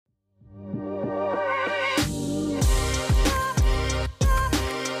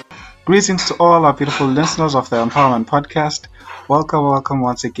Greetings to all our beautiful listeners of the Empowerment Podcast. Welcome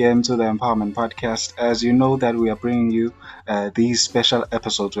once again to the Empowerment Podcast. As you know that we are bringing you these special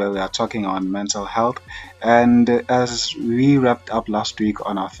episodes where we are talking on mental health. And as we wrapped up last week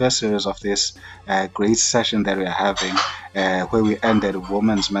on our first series of this great session that we are having, where we ended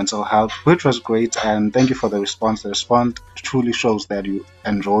women's mental health, which was great. And thank you for the response. The response truly shows that you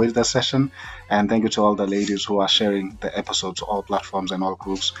enjoyed the session. And thank you to all the ladies who are sharing the episode to all platforms and all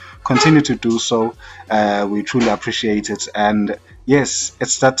groups. Continue to do so. We truly appreciate it. And yes,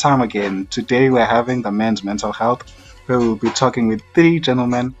 it's that time again. Today we're having the men's mental health, where we'll be talking with three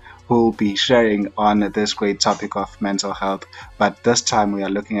gentlemen who will be sharing on this great topic of mental health. But this time we are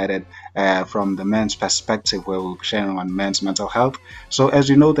looking at it from the men's perspective, where we'll be sharing on men's mental health. So as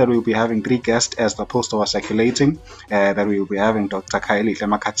you know that we'll be having three guests as the poster was circulating, that we will be having Dr.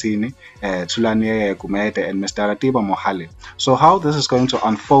 Makhathini, Tulani Gumede, and Mr. Ratiba Mohale. So how this is going to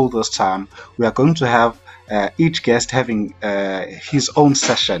unfold this time, we are going to have each guest having his own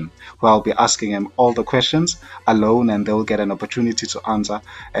session where I'll be asking him all the questions alone, and they'll get an opportunity to answer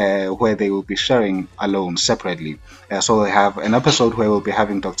where they will be sharing alone separately. So we have an episode where we'll be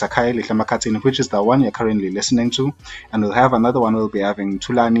having Dr. Kylie Makhathini, which is the one you're currently listening to, and we'll have another one we'll be having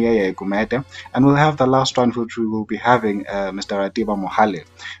Tulani Gumede, and we'll have the last one which we will be having Mr. Ratiba Mohale.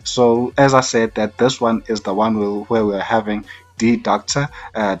 So as I said, that this one is the one where we're having the doctor,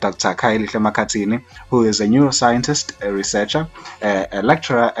 Dr. Kylie Makhathini, who is a neuroscientist, a researcher, a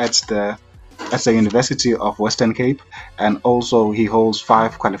lecturer at the University of Western Cape, and also he holds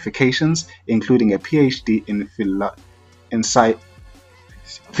 5 qualifications, including a PhD in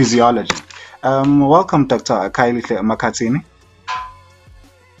physiology. Welcome, Dr. Kylie Makhathini.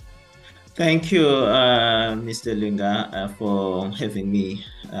 Thank you, Mr. Lunga, for having me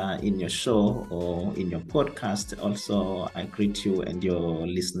in your show or in your podcast. Also, I greet you and your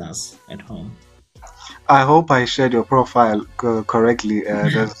listeners at home. I hope I shared your profile correctly.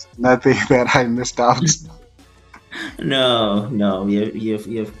 There's nothing that I missed out. No,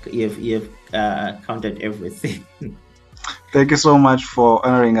 you've counted everything. Thank you so much for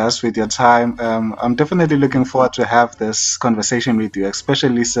honoring us with your time. I'm definitely looking forward to have this conversation with you,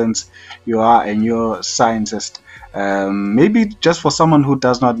 especially since you are a neuroscientist. Maybe just for someone who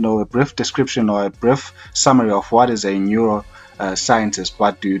does not know, a brief description or a brief summary of what is a neuroscientist,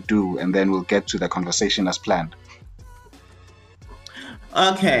 what do you do, and then we'll get to the conversation as planned.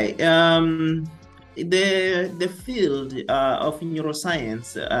 Okay. The field of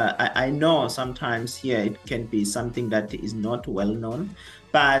neuroscience, I know sometimes here it can be something that is not well known,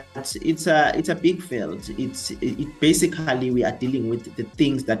 but it's a big field. It basically we are dealing with the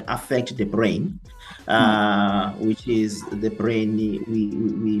things that affect the brain, which is the brain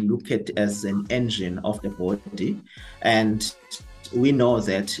we look at as an engine of the body, and we know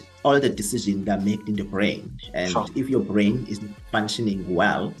that all the decisions are made in the brain, and Sure. if your brain is not functioning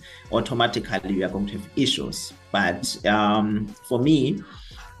well, automatically you are going to have issues. But for me,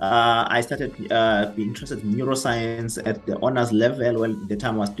 I started being interested in neuroscience at the honors level. Well, at the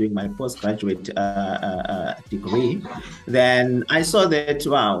time I was doing my postgraduate degree. Then I saw that,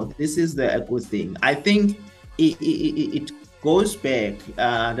 wow, this is a good thing. I think it goes back.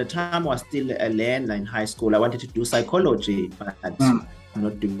 The time I was still a learner in high school, I wanted to do psychology, but I'm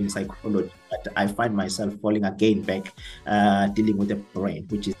not doing psychology. But I find myself falling again back, dealing with the brain,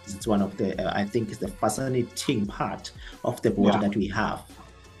 which is it's one of the I think is the fascinating part of the body that we have.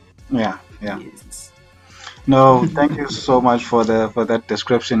 Yeah. Yes. No, thank you so much for that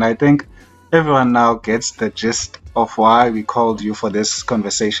description. I think everyone now gets the gist of why we called you for this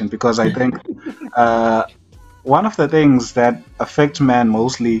conversation, because I think uh, one of the things that affect men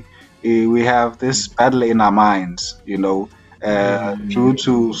mostly, we have this battle in our minds, due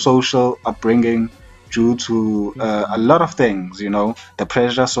to social upbringing, due to a lot of things, the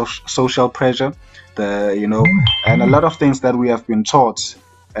pressure, social pressure, and a lot of things that we have been taught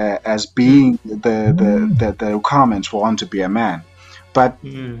as being the requirements for one to be a man. But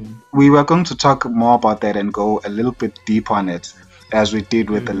we were going to talk more about that and go a little bit deep on it as we did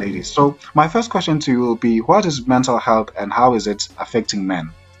with the ladies. So my first question to you will be, what is mental health and how is it affecting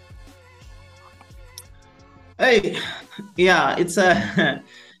men? Hey, yeah, it's a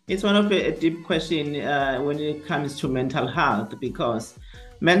it's one of a deep question when it comes to mental health, because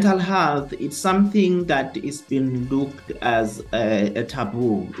mental health is something that is been looked as a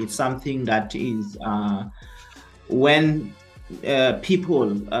taboo. It's something that is when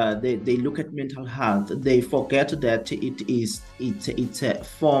people they look at mental health, they forget that it's a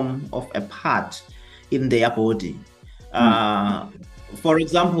form of a part in their body. For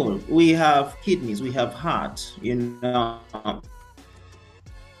example, we have kidneys, we have heart,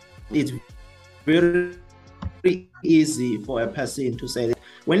 it's very easy for a person to say that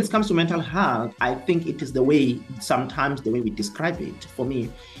when it comes to mental health, I think it is sometimes the way we describe it. For me,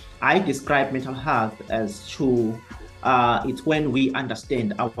 I describe mental health as it's when we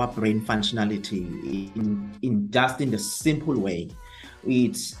understand our brain functionality in the simple way.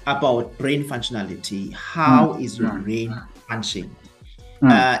 It's about brain functionality. How is your brain functioning?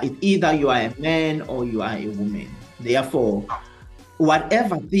 Either you are a man or you are a woman. Therefore,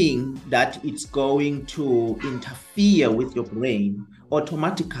 whatever thing that it's going to interfere with your brain,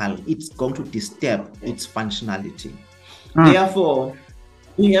 automatically it's going to disturb its functionality. Therefore,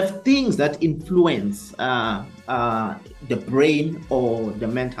 we have things that influence the brain or the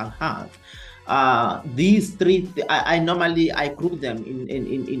mental health. These three, I normally group them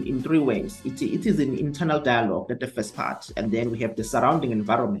in three ways. It is an internal dialogue, that's the first part, and then we have the surrounding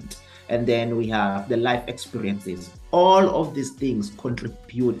environment, and then we have the life experiences. All of these things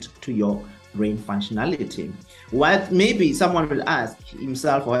contribute to your brain functionality. What maybe someone will ask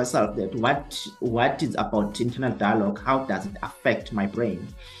himself or herself that what is about internal dialogue? How does it affect my brain?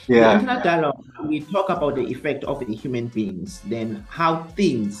 The internal dialogue, we talk about the effect of the human beings, then how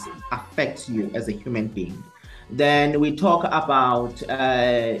things affect you as a human being. Then we talk about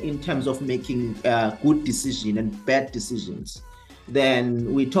in terms of making good decisions and bad decisions.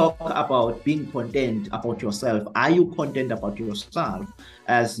 Then we talk about being content about yourself. Are you content about yourself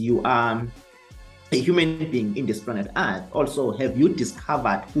as you are a human being in this planet Earth? Also, have you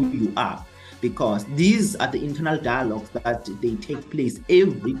discovered who you are? Because these are the internal dialogues that they take place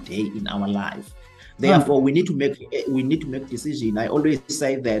every day in our life. Therefore, we need to make decisions. I always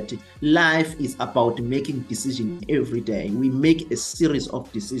say that life is about making decisions every day. We make a series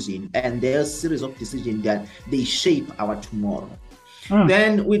of decisions, and there's a series of decisions that they shape our tomorrow.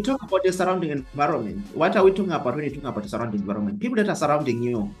 Then we talk about the surrounding environment. What are we talking about when we talk about the surrounding environment? People that are surrounding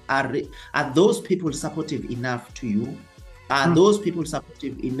you, are those people supportive enough to you? Are those people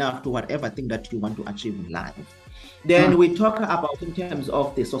supportive enough to whatever thing that you want to achieve in life? Then we talk about in terms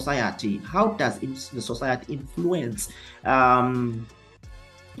of the society. How does the society influence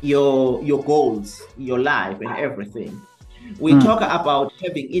your goals, your life, and everything? We talk about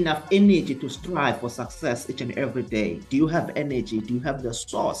having enough energy to strive for success each and every day. Do you have energy? Do you have the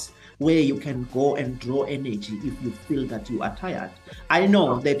source where you can go and draw energy if you feel that you are tired? I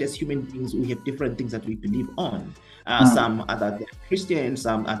know that as human beings, we have different things that we believe on. Some are that they're Christian,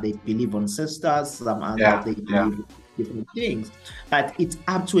 some are they believe on sisters, some are that they believe different things. But it's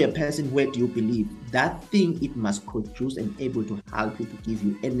up to a person, where do you believe that thing it must produce and able to help you to give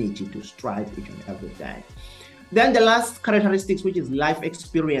you energy to strive each and every day. Then the last characteristics, which is life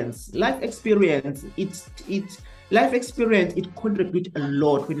experience. Life experience, it contributes a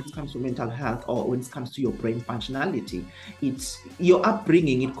lot when it comes to mental health or when it comes to your brain functionality. It's your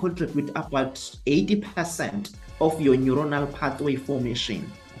upbringing, it contributes about 80% of your neuronal pathway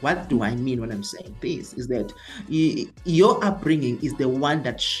formation. What do I mean when I'm saying this? Is that your upbringing is the one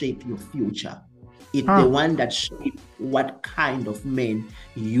that shapes your future. It's the one that shapes what kind of man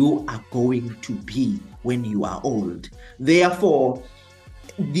you are going to be when you are old. Therefore,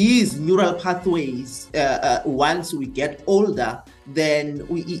 these neural pathways, once we get older, then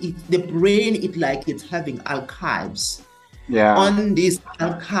the brain, it's having archives. On these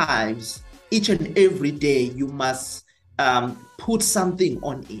archives, each and every day, you must put something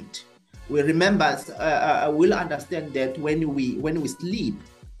on it. We remember, we'll understand that when we sleep,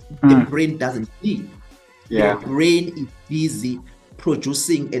 the brain doesn't sleep. The brain is busy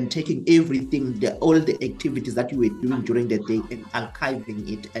producing and taking everything, all the activities that you were doing during the day, and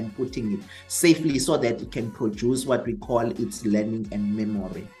archiving it and putting it safely so that it can produce what we call its learning and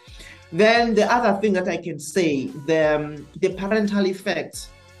memory. Then the other thing that I can say, the parental effects.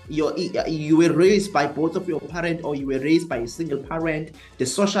 You were raised by both of your parents, or you were raised by a single parent. The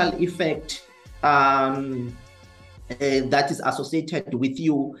social effect that is associated with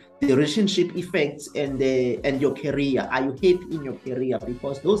you, the relationship effects, and your career. Are you happy in your career?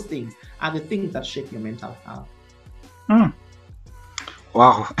 Because those things are the things that shape your mental health.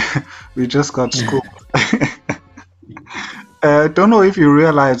 Wow, we just got schooled. Don't know if you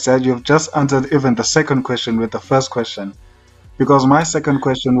realize that you've just answered even the second question with the first question. Because my second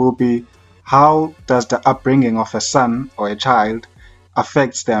question will be, how does the upbringing of a son or a child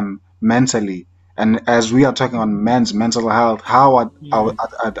affects them mentally? And as we are talking on men's mental health, how are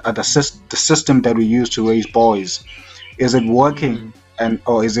the system that we use to raise boys, is it working,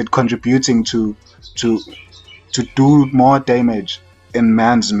 or is it contributing to do more damage in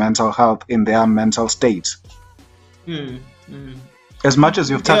man's mental health, in their mental state? As much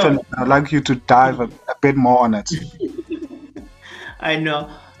as you've touched on it, I'd like you to dive a bit more on it. I know.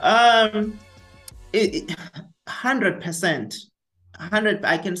 Um, 100%. 100,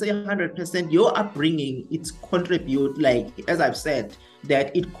 I can say 100%. Your upbringing, it's contribute, like as I've said,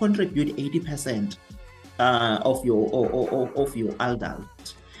 that it contribute 80% of your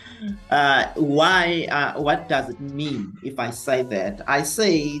adult. Why? What does it mean if I say that? I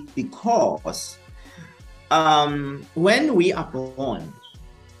say because when we are born,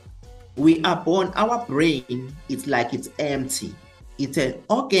 our brain, it's like it's empty. It's an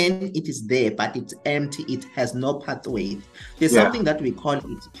organ, it is there, but it's empty. It has no pathways. There's something that we call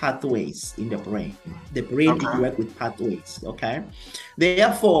it pathways in the brain. The brain, it works with pathways, okay?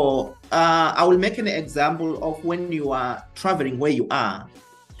 Therefore, I will make an example of when you are traveling where you are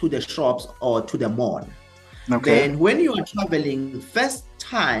to the shops or to the mall. Okay. Then when you are traveling, first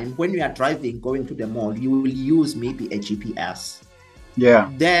time when you are driving, going to the mall, you will use maybe a GPS.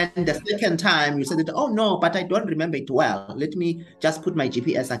 Yeah. Then the second time you said that, oh no, but I don't remember it well. Let me just put my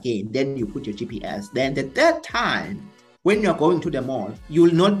GPS again. Then you put your GPS. Then the third time, when you're going to the mall, you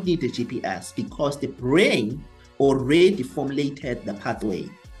will not need the GPS because the brain already formulated the pathway.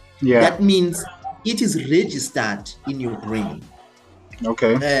 Yeah. That means it is registered in your brain.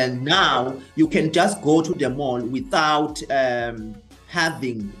 Okay. And now you can just go to the mall without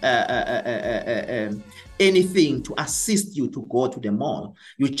having anything to assist you to go to the mall.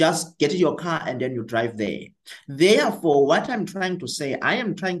 You just get in your car and then you drive there. Therefore, what I'm trying to say, I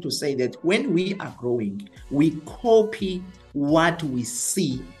am trying to say that when we are growing, we copy what we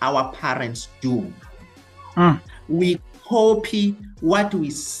see our parents do. We copy what we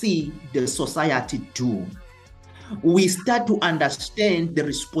see the society do. We start to understand the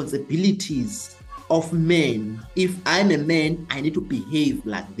responsibilities of men. If I'm a man, I need to behave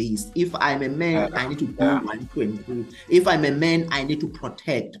like this. If I'm a man, I need to do 1, 2, and 3. If I'm a man, I need to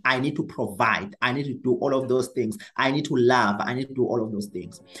protect. I need to provide. I need to do all of those things. I need to love. I need to do all of those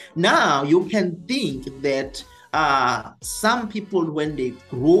things. Now, you can think that some people, when they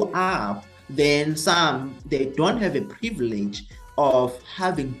grow up, then they don't have a privilege of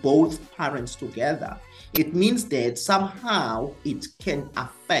having both parents together. It means that somehow it can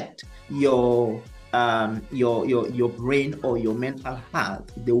affect your brain or your mental health,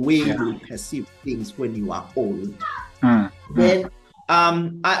 the way you perceive things when you are old. Then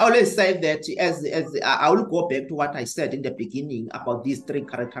I always say that as I will go back to what I said in the beginning about these 3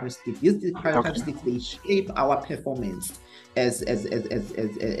 characteristics. These 3 characteristics, they shape our performance as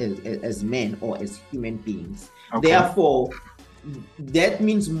men or as human beings. Therefore, that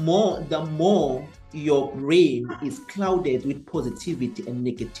means the more your brain is clouded with positivity and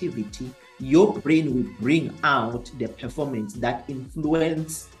negativity, your brain will bring out the performance that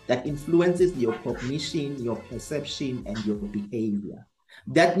influences your cognition, your perception, and your behavior.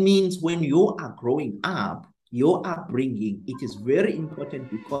 That means when you are growing up, your upbringing, it is very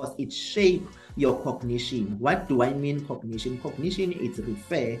important because it shapes your cognition. What do I mean cognition? Cognition is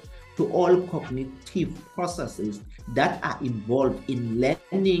referred to all cognitive processes that are involved in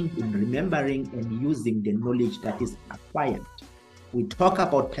learning, in remembering, and using the knowledge that is acquired. We talk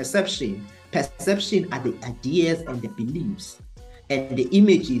about perception. Perception are the ideas and the beliefs and the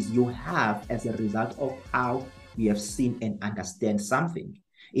images you have as a result of how you have seen and understand something.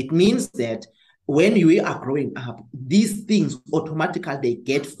 It means that when you are growing up, these things automatically they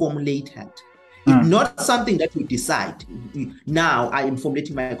get formulated. It's not something that you decide. Now I am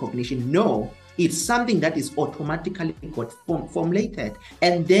formulating my cognition. No, it's something that is automatically got formulated,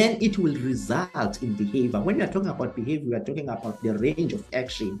 and then it will result in behavior. When we are talking about behavior, we are talking about the range of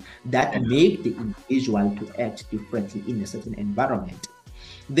action that make the individual to act differently in a certain environment.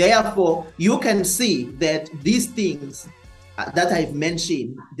 Therefore, you can see that these things that I've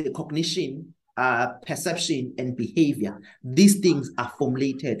mentioned, the cognition, perception, and behavior, these things are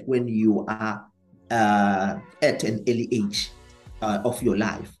formulated when you are at an early age of your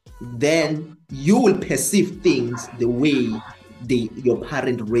life. Then you will perceive things the way your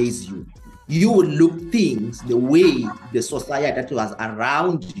parent raised you. You will look things the way the society that was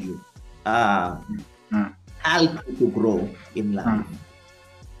around you helped you to grow in life.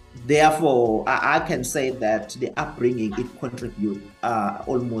 Therefore, I can say that the upbringing, it contributes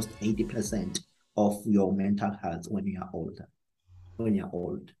almost 80% of your mental health when you are older. When you're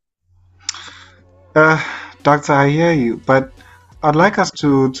old. Doctor, I hear you, but I'd like us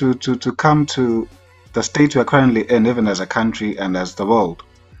to come to the state we're currently in, even as a country and as the world.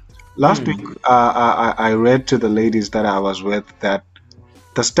 Last week, I read to the ladies that I was with that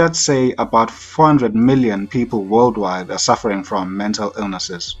the stats say about 400 million people worldwide are suffering from mental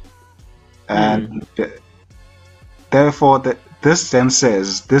illnesses. And therefore, this then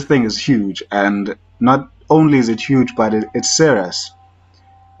says this thing is huge, and not only is it huge, but it's serious.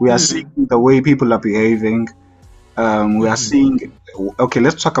 We are seeing the way people are behaving. We are seeing. Okay,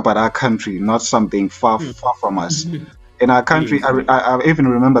 let's talk about our country, not something far from us. In our country, Please. I even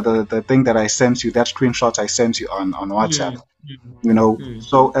remember the thing that I sent you, that screenshot I sent you on WhatsApp. You know,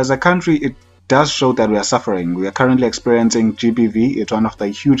 so as a country, it does show that we are suffering. We are currently experiencing GBV. It's one of the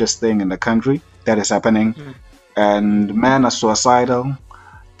hugest thing in the country that is happening, and men are suicidal.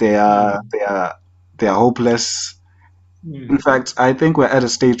 They are they are they are hopeless. In fact, I think we're at a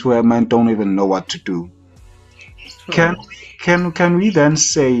stage where men don't even know what to do. Can True. can we then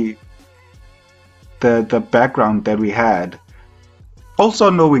say the background that we had,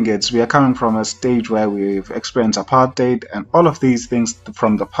 also knowing it, we are coming from a stage where we've experienced apartheid and all of these things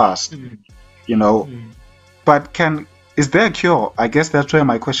from the past, you know. But is there a cure? I guess that's where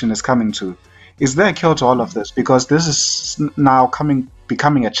my question is coming to. Is there a cure to all of this? Because this is now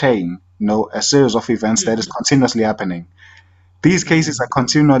becoming a chain, a series of events that is continuously happening. These cases are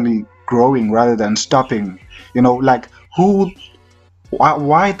continually growing rather than stopping. Like who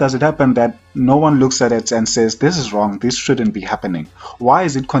why does it happen that no one looks at it and says, this is wrong, this shouldn't be happening? Why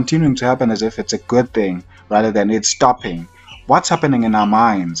is it continuing to happen as if it's a good thing rather than it stopping? What's happening in our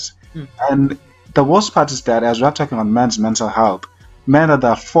minds? And the worst part is that as we're talking on men's mental health, men are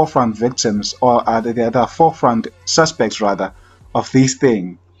the forefront victims, or are they the forefront suspects rather, of these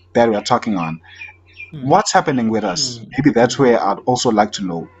things that we're talking on. What's happening with us? Maybe that's where I'd also like to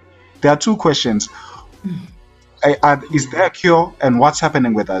know. There are two questions. Is there a cure, and what's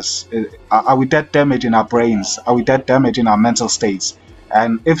happening with us? Are we that damaged in our brains? Are we that damaged in our mental states?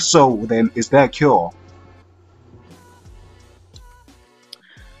 And if so, then is there a cure?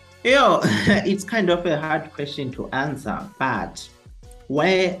 It's kind of a hard question to answer, but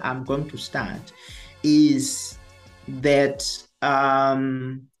where I'm going to start is that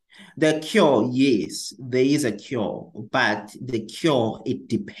the cure, yes, there is a cure, but the cure, it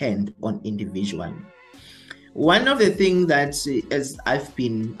depends on individual. One of the things that, as I've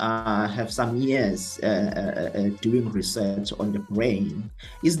been have some years doing research on the brain,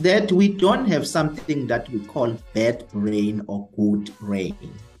 is that we don't have something that we call bad brain or good brain.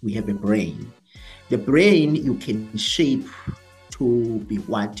 We have a brain. The brain you can shape to be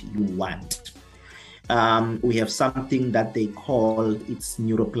what you want. We have something that they call its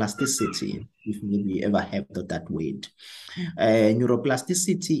neuroplasticity, if maybe you ever heard of that word.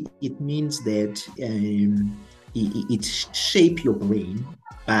 Neuroplasticity, it means that it shape your brain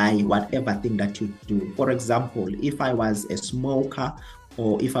by whatever thing that you do. For example, if I was a smoker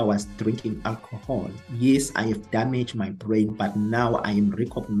or if I was drinking alcohol, yes, I have damaged my brain, but now I am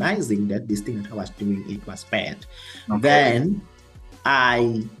recognizing that this thing that I was doing, it was bad. Okay. Then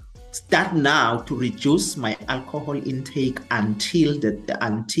I start now to reduce my alcohol intake until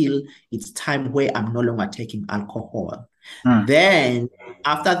it's time where I'm no longer taking alcohol. Then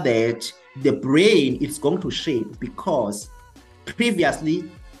after that, the brain is going to shape, because previously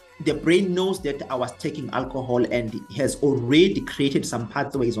the brain knows that I was taking alcohol and has already created some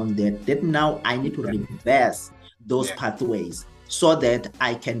pathways on that now I need to reverse those pathways so that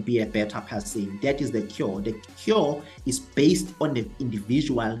I can be a better person. That is the cure. The cure is based on the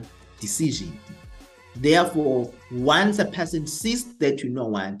individual decision. Therefore, once a person sees that, you know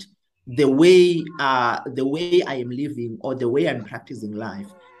what, the way I am living or the way I'm practicing life,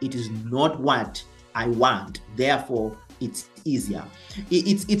 it is not what I want. Therefore, it's easier.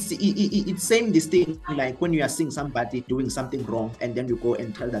 It's saying this thing like when you are seeing somebody doing something wrong and then you go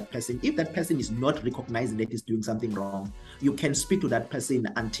and tell that person. If that person is not recognizing that he's doing something wrong, you can speak to that person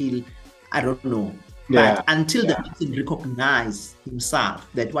until, I don't know, but until the person recognize himself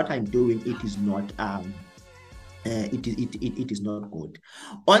that what I'm doing, it is not it is not good.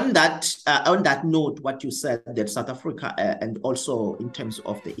 On that note, what you said, that South Africa and also in terms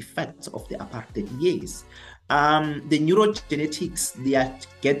of the effects of the apartheid, yes, the neurogenetics, they are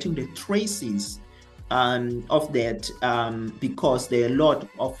getting the traces of that because there are a lot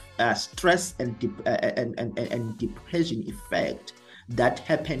of stress and depression effect that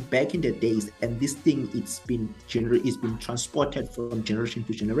happened back in the days, and this thing it's been transported from generation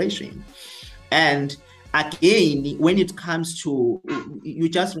to generation. And again, when it comes to, you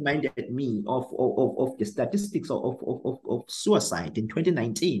just reminded me of the statistics of suicide in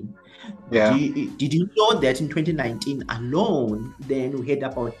 2019. Yeah. Did you know that in 2019 alone, then we had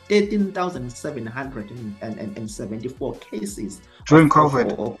about 13,774 cases during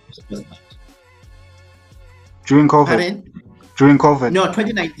COVID? During COVID? Pardon? During COVID? No,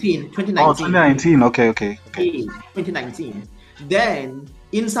 2019. Oh, 2019. Okay. 2019. Then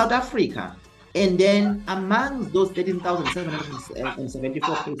in South Africa, and then among those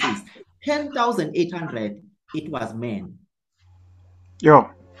 13,774 cases, 10,800, it was men.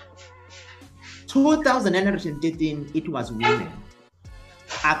 Yo. 2013, it was women.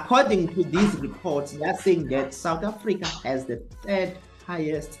 According to these reports, they are saying that South Africa has the third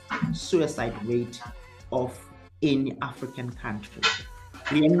highest suicide rate of any African country.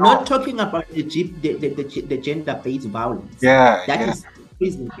 We are not talking about the gender-based violence that is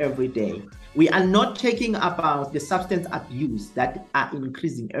increasing every day. We are not talking about the substance abuse that are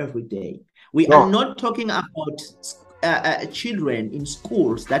increasing every day. We are not talking about children in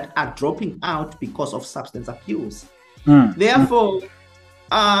schools that are dropping out because of substance abuse. Therefore,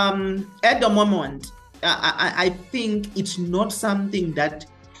 at the moment, I think it's not something that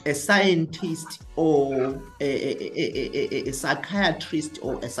a scientist or a psychiatrist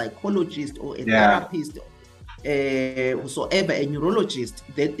or a psychologist or a therapist, whosoever, a neurologist,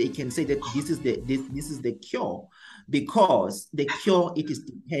 that they can say that this is the cure, because the cure, it is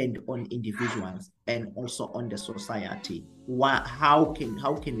depend on individuals and also on the society. How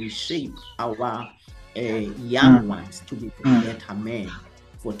can we shape our young ones to be better men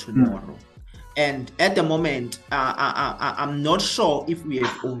for tomorrow? And at the moment, I'm not sure if we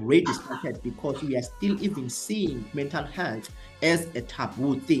have already started, because we are still even seeing mental health as a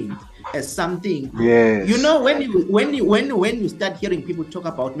taboo thing, as something. You know, when you start hearing people talk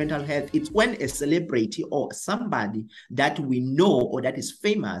about mental health, it's when a celebrity or somebody that we know or that is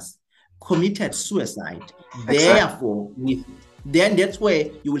famous committed suicide. Therefore, then that's where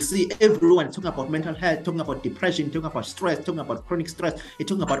you will see everyone talking about mental health, talking about depression, talking about stress, talking about chronic stress, and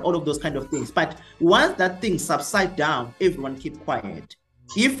talking about all of those kind of things. But once that thing subside down, everyone keep quiet.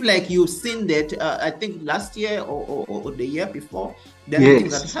 If like you've seen that, I think last year or the year before, then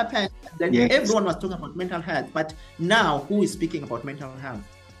things that happened, then everyone was talking about mental health. But now, who is speaking about mental health?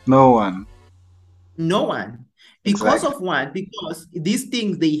 No one. No one. Because of what? Because these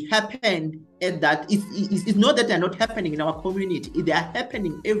things, they happen at that. It's not that they're not happening in our community. They are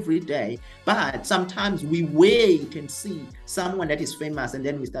happening every day. But sometimes we wait and see someone that is famous, and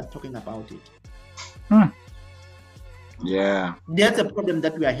then we start talking about it. Yeah. That's a problem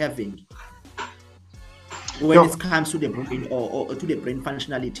that we are having when it comes to the brain or to the brain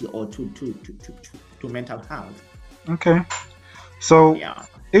functionality or to mental health. Okay. So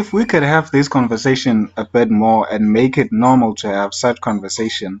if we could have this conversation a bit more and make it normal to have such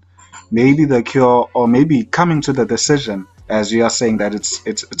conversation, maybe the cure, or maybe coming to the decision, as you are saying, that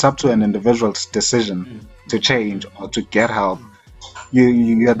it's up to an individual's decision to change or to get help.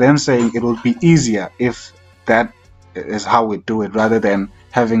 You are then saying it will be easier if that is how we do it, rather than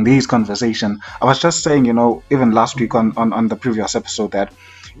having these conversations. I was just saying, even last week on the previous episode, that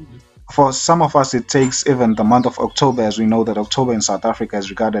for some of us, it takes even the month of October, as we know that October in South Africa is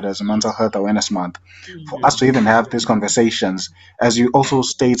regarded as a mental health awareness month, for us to even have these conversations. As you also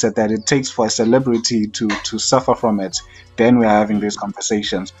stated, that it takes for a celebrity to suffer from it, then we are having these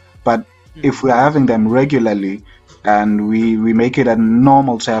conversations. But if we are having them regularly and we make it a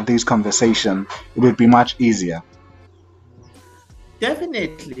normal to have these conversations, it would be much easier.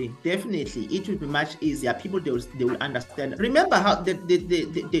 Definitely, it will be much easier. People, they will understand. Remember how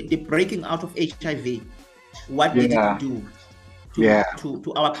the breaking out of HIV, what did it do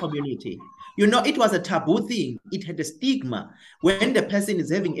to our community? It was a taboo thing. It had a stigma. When the person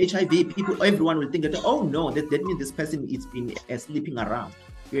is having HIV, everyone will think that, oh no, that means this person is been sleeping around.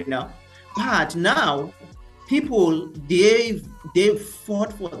 But now, people, they've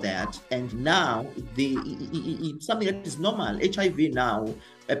fought for that, and now it's something that is normal. HIV now,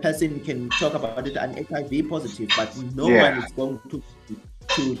 a person can talk about it and HIV positive, but no one is going to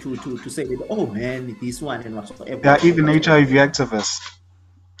say that, oh man, this one and whatsoever. Yeah, even HIV activists.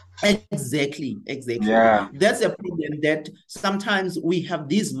 Exactly. Yeah. That's a problem, that sometimes we have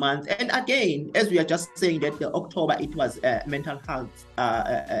this month, and again, as we are just saying that the October, it was mental health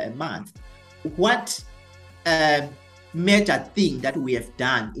month. What major thing that we have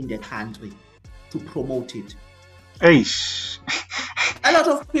done in the country to promote it? A lot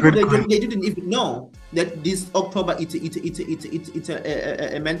of people, they didn't even know that this October it's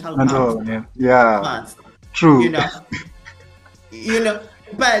a mental health month. True.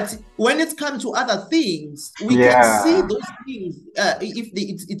 But when it comes to other things, we can see those things.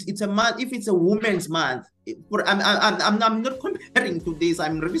 If it's a month, if it's a women's month, I'm not comparing to this.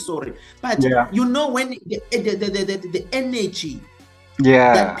 I'm really sorry, but when the energy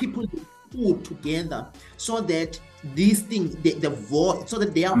that people put together, so that these things, the voice, so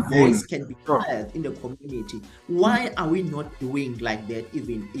that their voice can be heard in the community. Why are we not doing like that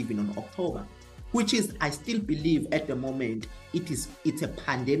even on October? Which is, I still believe at the moment, it's a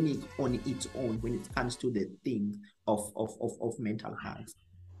pandemic on its own when it comes to the thing of mental health.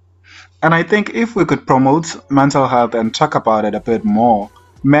 And I think if we could promote mental health and talk about it a bit more,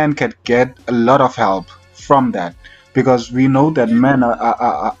 men can get a lot of help from that, because we know that men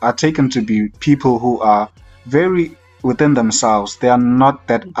are taken to be people who are very within themselves. They are not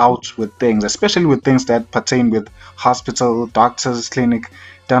that out with things, especially with things that pertain with hospital, doctors, clinic.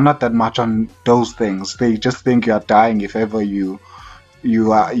 They're not that much on those things. They just think you are dying if ever you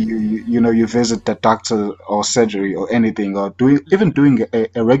visit the doctor or surgery or anything, or doing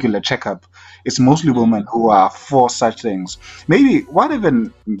a regular checkup. It's mostly women who are for such things. Maybe what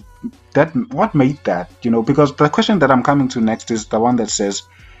made that, because the question that I'm coming to next is the one that says,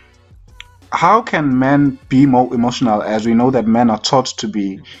 how can men be more emotional, as we know that men are taught to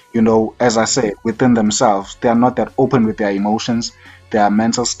be, as I say, within themselves. They are not that open with their emotions, their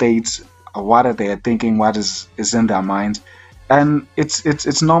mental states, what are they thinking, what is in their minds. And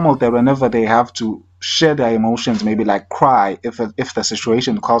it's normal that whenever they have to share their emotions, maybe like cry, if the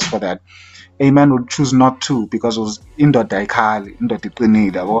situation calls for that, a man would choose not to, because it was indoda ikhali, indoda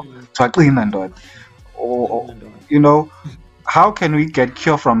iqinile, yabo. So aqina ndoda. Or, you know how can we get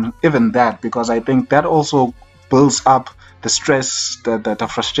cure from even that? Because I think that also builds up the stress, the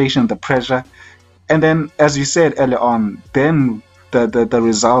frustration, the pressure. And then, as you said earlier on, then the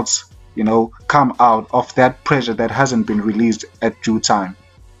results, come out of that pressure that hasn't been released at due time.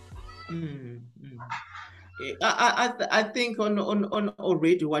 Mm, mm. I think on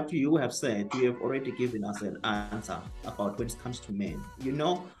already what you have said, you have already given us an answer about when it comes to men.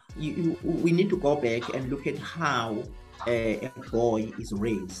 We need to go back and look at how a boy is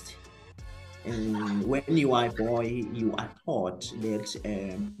raised. And when you are a boy, you are taught that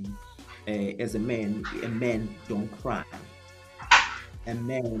as a man don't cry. A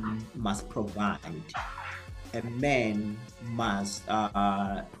man must provide. A man must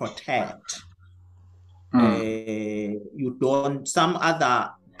protect. Mm. You don't. Some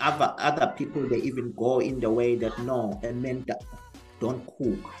other people, they even go in the way that no, a man don't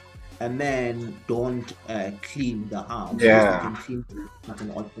cook, a man don't clean the house. Yes, we Yeah. can clean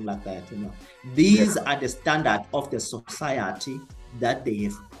and all things like that. Yeah. These are the standard of the society that they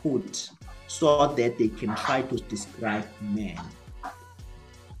have put so that they can try to describe men.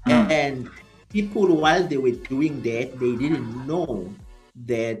 Mm. And people, while they were doing that, they didn't know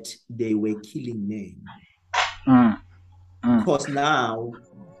that they were killing men. Mm. Mm. Because now,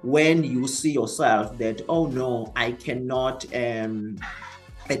 when you see yourself that, oh no, I cannot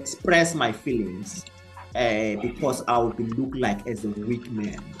express my feelings because I would look like as a weak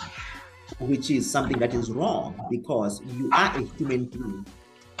man, which is something that is wrong, because you are a human being.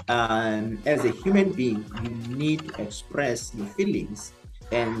 As a human being, you need to express your feelings.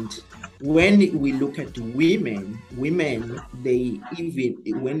 And when we look at women, they,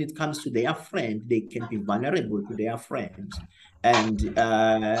 even when it comes to their friend, they can be vulnerable to their friends, and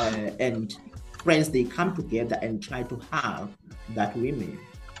friends, they come together and try to help that women.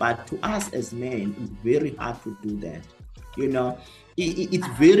 But to us as men, it's very hard to do that. It's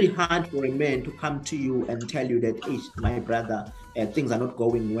very hard for a man to come to you and tell you that, hey, my brother, things are not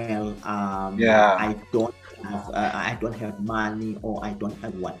going well. Yeah. I don't have money, or I don't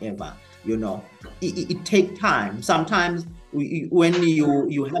have whatever. It takes time. Sometimes when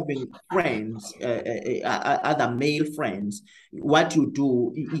you having friends, other male friends, what you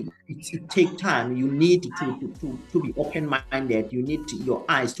do, it takes time. You need to be open-minded. You need your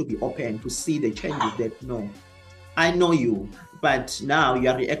eyes to be open to see the changes. That no, I know you, but now you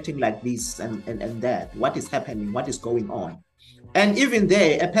are reacting like this and that. What is happening? What is going on? And even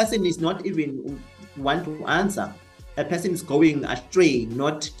there, a person is not even want to answer. A person is going astray,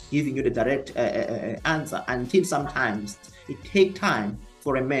 not giving you the direct answer, until sometimes it takes time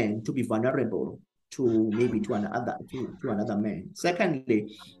for a man to be vulnerable to maybe to another man.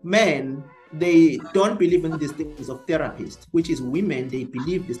 Secondly, men, they don't believe in these things of therapists, which is women, they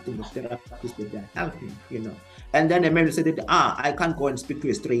believe these things of therapists, that they're helping, And then a man will say that, I can't go and speak to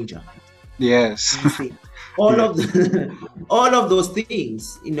a stranger. Yes. You see, all Yeah. of all of those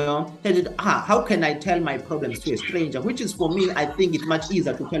things, how can I tell my problems to a stranger? Which is, for me, I think it's much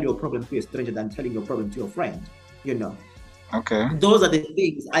easier to tell your problem to a stranger than telling your problem to your friend. Okay. Those are the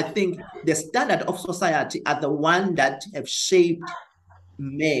things. I think the standard of society are the one that have shaped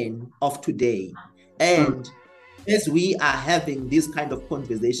men of today. Mm. And as we are having this kind of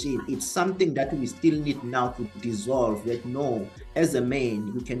conversation, it's something that we still need now to dissolve. That no, as a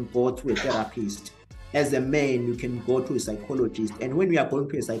man, you can go to a therapist. As a man, you can go to a psychologist. And when we are going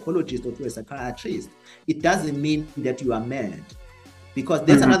to a psychologist or to a psychiatrist, it doesn't mean that you are mad, because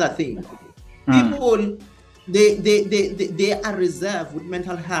there's another thing. People, they are reserved with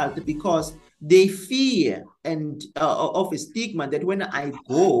mental health because they fear and of a stigma that when I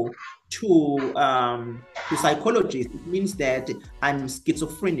go to psychologist, it means that I'm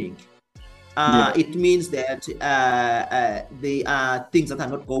schizophrenic. Yeah. It means that there are things that are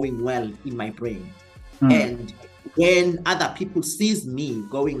not going well in my brain. And when other people sees me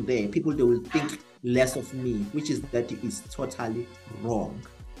going there, they will think less of me, which is that it is totally wrong.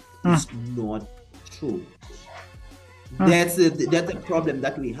 It's not true. That's a problem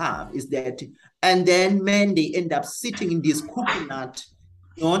that we have, is that, and then men, they end up sitting in this coconut,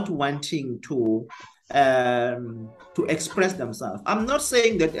 not wanting to express themselves. I'm not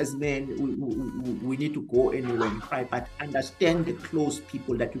saying that as men we need to go anywhere and cry, but understand the close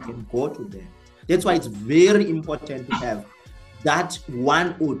people that you can go to them. That's why it's very important to have that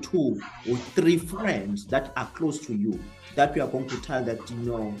 1 or 2 or 3 friends that are close to you, that we are going to tell that,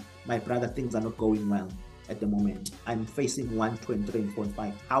 my brother, things are not going well at the moment. I'm facing 1, 2, and 3, and 4, and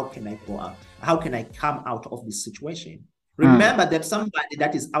 5. How can I go out? How can I come out of this situation? Remember that somebody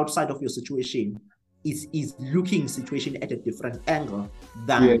that is outside of your situation is looking situation at a different angle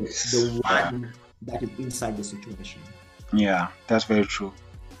than the one that is inside the situation. Yeah, that's very true.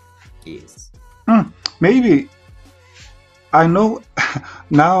 Yes. Maybe I know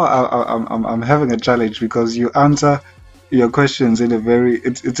now. I'm having a challenge because you answer your questions in a very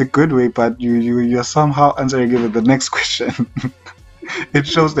it's a good way, but you're somehow answering it with the next question. It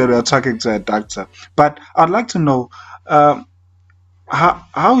shows that we're talking to a doctor. But I'd like to know, how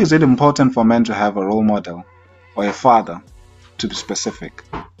is it important for men to have a role model or a father, to be specific?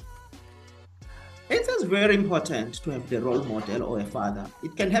 It is very important to have the role model or a father.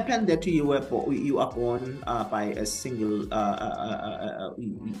 It can happen that you are born by a single,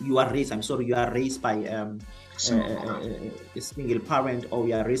 you are raised by a single parent, or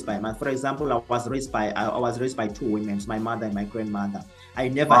you are raised by a man. For example, I was raised by 2 women, my mother and my grandmother. I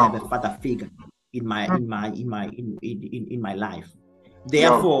never had a father figure in my life.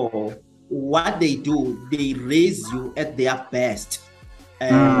 Therefore, what they do, they raise you at their best.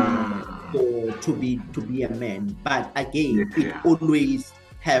 To be a man, but again, it always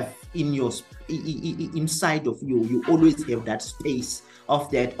have inside of you always have that space of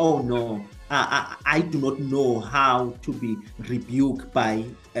that, oh no, I do not know how to be rebuked by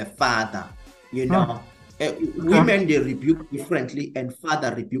a father. Women, they rebuke differently and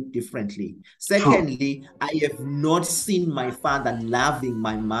father rebuke differently. Secondly, I have not seen my father loving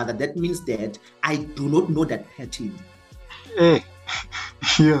my mother. That means that I do not know that pattern.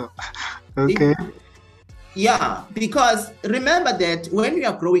 Yeah. Okay. Yeah, because remember that when you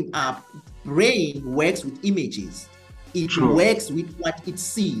are growing up, brain works with images. It works with what it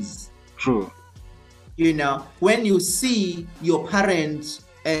sees. True. When you see your parents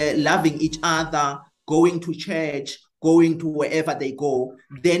loving each other, going to church, going to wherever they go,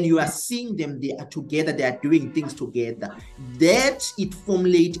 then you are seeing them, they are together, they are doing things together. That it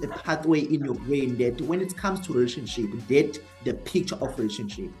formulates a pathway in your brain that when it comes to relationship, that the picture of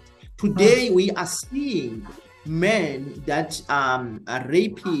relationship. Today, we are seeing men that are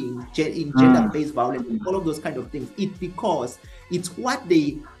raping in gender-based violence, all of those kind of things. It's because it's what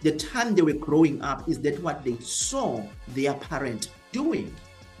the time they were growing up, is that what they saw their parent doing.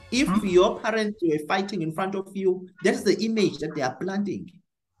 If your parents were fighting in front of you, that's the image that they are planting.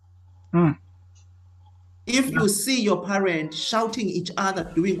 If you see your parents shouting each other,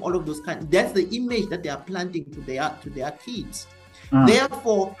 doing all of those kinds, that's the image that they are planting to their kids.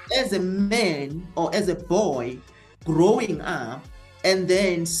 Therefore, as a man or as a boy growing up and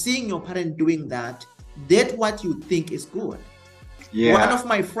then seeing your parent doing that, that's what you think is good. One of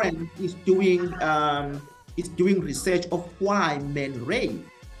my friends is doing research of why men rape.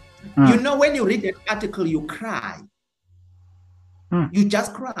 When you read that article, you cry. You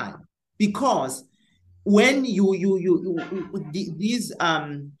just cry, because when these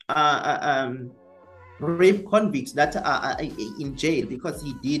rape convicts that are in jail, because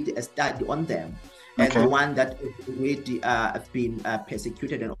he did a study on them, and the one that already have been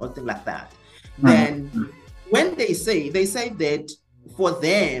persecuted and all things like that. Then when they say that for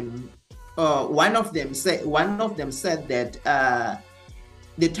them, one of them said that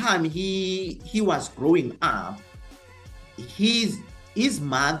the time he was growing up, his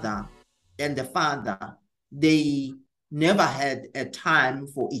mother and the father, they never had a time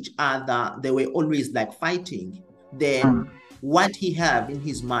for each other. They were always like fighting. Then what he have in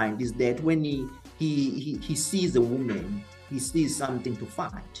his mind is that when he sees a woman, he sees something to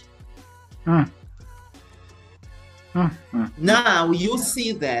fight. Now you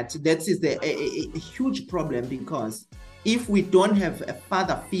see that is a huge problem, because if we don't have a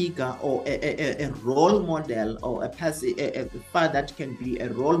father figure or a role model or a father that can be a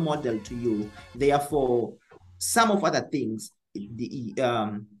role model to you, therefore some of other things they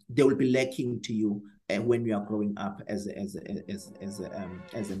will be lacking to you when you are growing up as a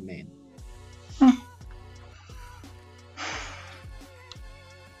man.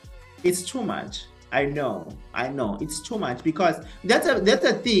 It's too much. I know. It's too much, because that's a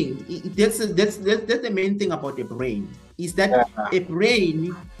thing. That's the main thing about the brain, is that a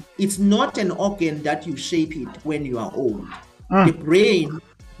brain, it's not an organ that you shape it when you are old. The brain,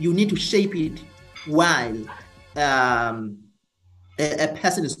 you need to shape it while a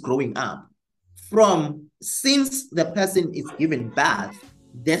person is growing up. Since the person is given birth,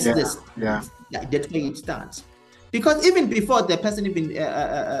 that's that's where it starts. Because even before the person even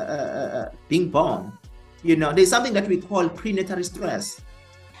being born, there's something that we call prenatal stress.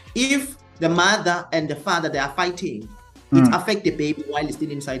 If the mother and the father, they are fighting, it affects the baby while it's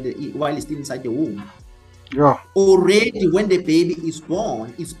still inside the womb. Yeah. Already when the baby is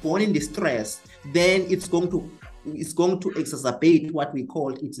born in distress, then it's going to exacerbate what we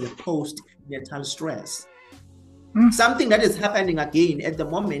call the postnatal stress. Something that is happening again at the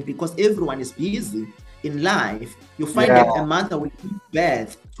moment, because everyone is busy in life. You find that a mother will give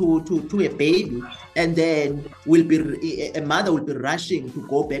birth to a baby, and then a mother will be rushing to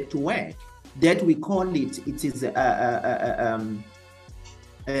go back to work. That we call it is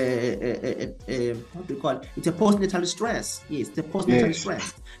what do we call it? It's a postnatal stress. Yes, the postnatal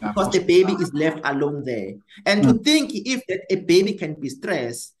stress, because the baby is left alone there. And to think if that a baby can be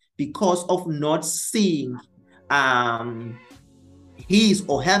stressed because of not seeing his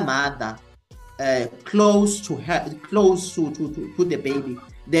or her mother close to the baby,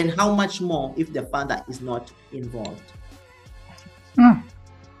 then how much more if the father is not involved?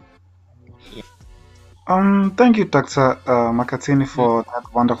 Thank you, Dr. Makhathini, for that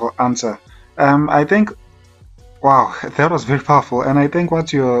wonderful answer. I think, wow, that was very powerful. And I think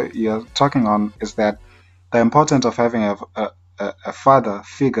what you're talking on is that the importance of having a father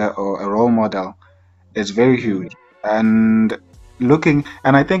figure or a role model is very huge. And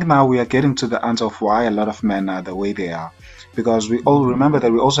I think now we are getting to the answer of why a lot of men are the way they are, because we all remember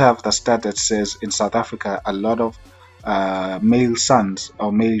that we also have the stat that says in South Africa a lot of male sons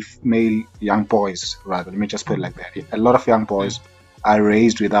or male young boys, rather, let me just put it like that, a lot of young boys are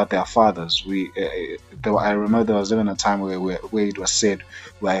raised without their fathers. I remember there was even a time where it was said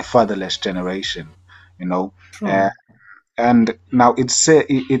we're a fatherless generation, and now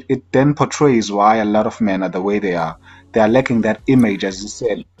it then portrays why a lot of men are the way they are. They are lacking that image, as you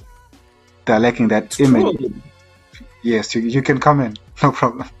said. They're lacking that image. True. Yes, you can come in, no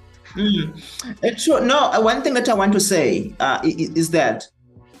problem. It's true. No, one thing that I want to say is that,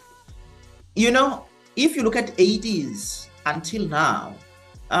 if you look at 80s until now,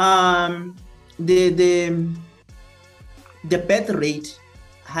 the birth rate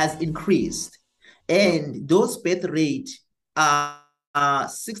has increased, and those birth rate are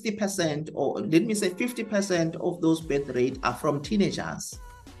 60%, or let me say 50% of those birth rate are from teenagers.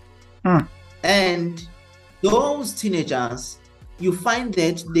 And those teenagers, you find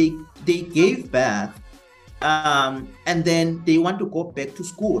that they gave birth, and then they want to go back to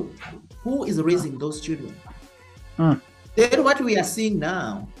school. Who is raising those children? Then what we are seeing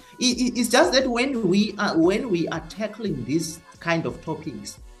now, it's just that when we are tackling these kind of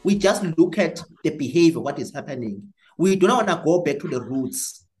topics, we just look at the behavior, what is happening. We do not want to go back to the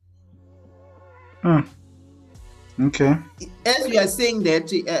roots. Okay. As we are saying that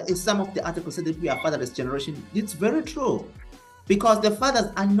some of the articles said that we are fatherless generation, it's very true, because the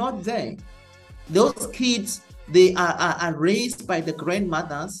fathers are not there. Those kids, they are raised by the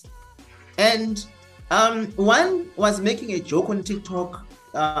grandmothers. And one was making a joke on TikTok.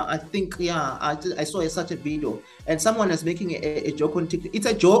 I think, I saw such a video, and someone was making a joke on TikTok. It's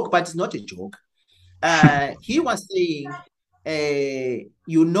a joke, but it's not a joke. He was saying,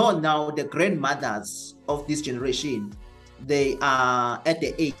 now the grandmothers of this generation, they are at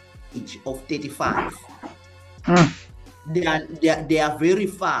the age of 35. They are very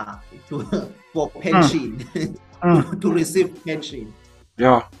far for pension, to receive pension.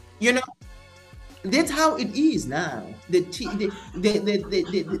 Yeah. That's how it is now. The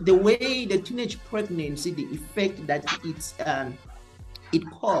way the teenage pregnancy, the effect that it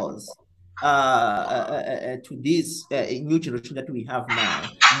causes to this new generation that we have now.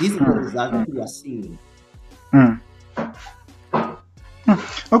 This is the result that we are seeing.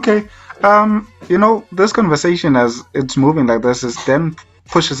 Okay. This conversation, as it's moving like this, then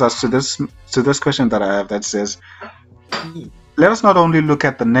pushes us to this question that I have that says, let us not only look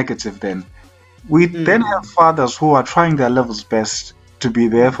at the negative then. We then have Mm. fathers who are trying their levels best to be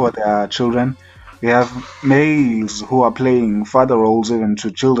there for their children. We have males who are playing father roles even to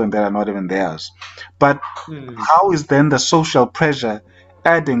children that are not even theirs. But Mm. how is then the social pressure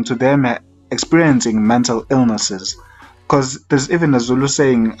adding to them experiencing mental illnesses? Because there's even a Zulu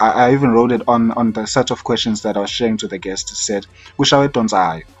saying, I even wrote it on the set of questions that I was sharing to the guest. It said, "Wishawe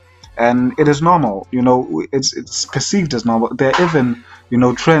donzayo." And it is normal, it's perceived as normal. There are even,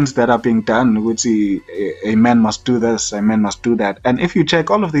 trends that are being done, which a man must do this, a man must do that. And if you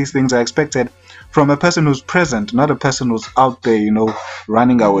check, all of these things are expected from a person who's present, not a person who's out there,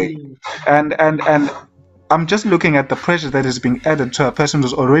 running away. Mm. And I'm just looking at the pressure that is being added to a person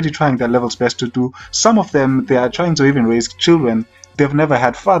who's already trying their levels best to do. Some of them, they are trying to even raise children. They've never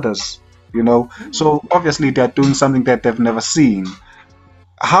had fathers. So obviously they're doing something that they've never seen.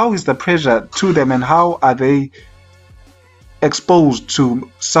 How is the pressure to them, and how are they exposed to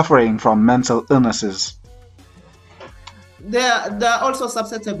suffering from mental illnesses? They're also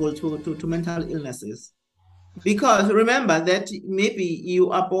susceptible to mental illnesses. Because remember that maybe you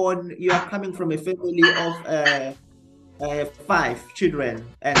are coming from a family of 5 children,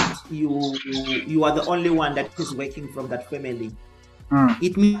 and you are the only one that is working from that family.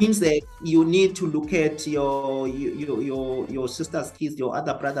 It means that you need to look at your sister's kids, your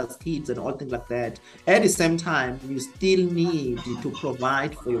other brother's kids, and all things like that. At the same time, you still need to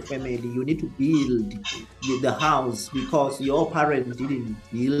provide for your family. You need to build the house, because your parents didn't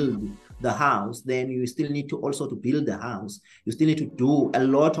build the house. Then you still need to also to build the house. You still need to do a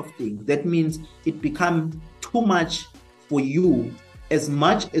lot of things. That means it becomes too much for you. As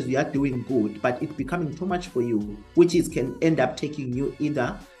much as we are doing good, but it's becoming too much for you, which can end up taking you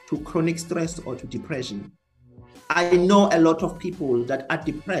either to chronic stress or to depression. I know a lot of people that are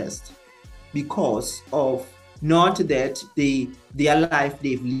depressed because of not that they've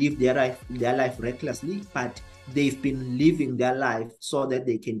lived their life recklessly, but they've been living their life so that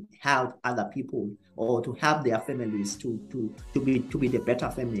they can help other people or to help their families to be the better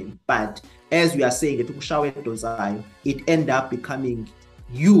family. But as we are saying, it end up becoming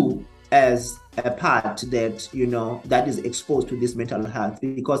you as a part that is exposed to this mental health.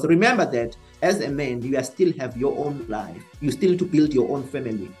 Because remember that as a man, you still have your own life. You still need to build your own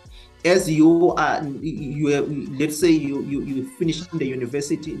family. As let's say you finish the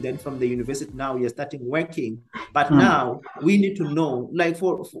university, then from the university now you're starting working. But now we need to know, like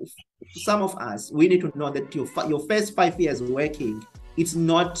for some of us, we need to know that your first 5 years working, it's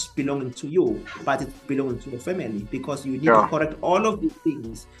not belonging to you, but it's belonging to your family, because you need to correct all of the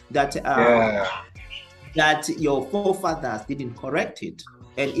things that that your forefathers didn't correct it,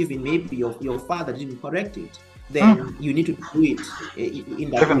 and even maybe your father didn't correct it. Then you need to do it in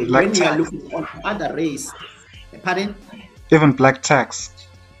that way. When you are looking on other race, pardon? Even black tax.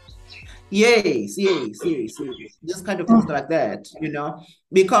 Yes. Just kind of things like that,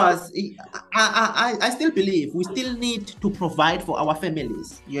 because I still believe we still need to provide for our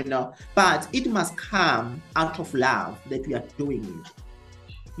families, but it must come out of love that we are doing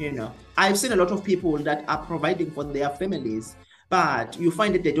it. I've seen a lot of people that are providing for their families, but you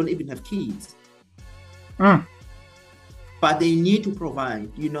find that they don't even have kids. But they need to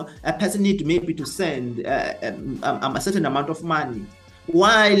provide. A person needs maybe to send a certain amount of money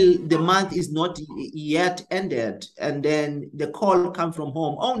while the month is not yet ended, and then the call comes from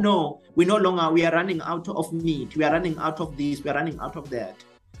home. Oh no, we are running out of meat, we are running out of this, we are running out of that.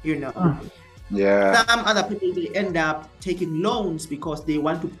 Yeah. Some other people, they end up taking loans because they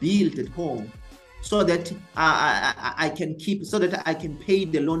want to build at home, so that I can keep, so that I can pay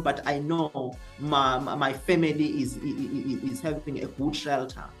the loan, but I know my family is having a good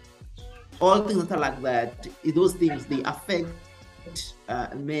shelter. All things that are like that, those things, they affect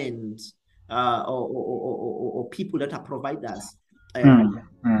men or people that are providers,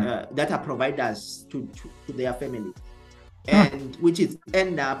 that are providers to their family, and which is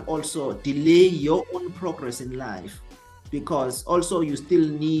end up also delay your own progress in life. Because also you still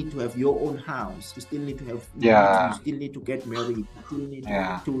need to have your own house, you still need to have, you still need to get married, you still need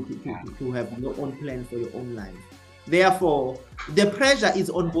to have your own plan for your own life. Therefore, the pressure is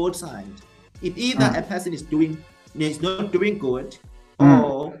on both sides. If either a person is not doing good,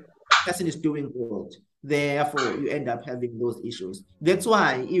 or a person is doing good, therefore you end up having those issues. That's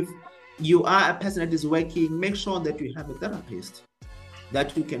why if you are a person that is working, make sure that you have a therapist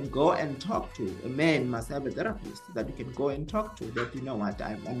that you can go and talk to. A man must have a therapist that you can go and talk to, that you know what,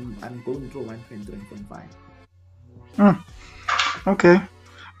 I'm going through 1.3.5. Okay.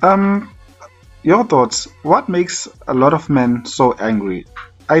 Your thoughts. What makes a lot of men so angry?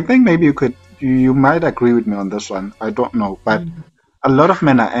 I think maybe you might agree with me on this one. I don't know, but a lot of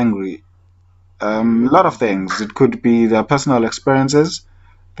men are angry. A lot of things. It could be their personal experiences,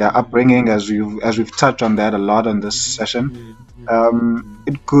 their upbringing, as we've touched on that a lot in this session.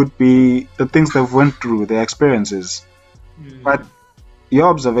 It could be the things they've went through, their experiences. But your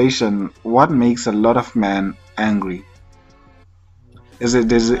observation, what makes a lot of men angry? Is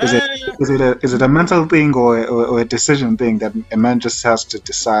it a mental thing or a decision thing that a man just has to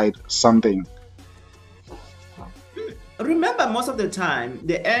decide something? Remember, most of the time,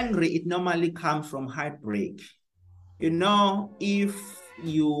 the angry, it normally comes from heartbreak. If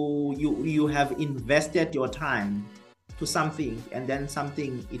you have invested your time to something and then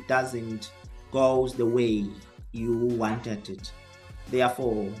something, it doesn't goes the way you wanted it,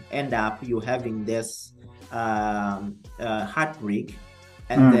 therefore end up you having this heartbreak,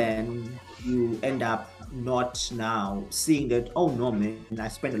 and then you end up not now seeing that, oh no, man, I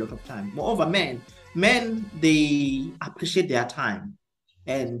spent a lot of time. Moreover, men, they appreciate their time.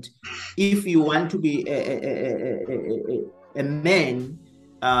 And if you want to be a man,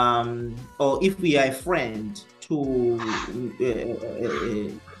 or if we are a friend to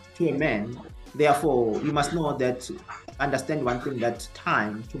a man, therefore you must know that, understand one thing, that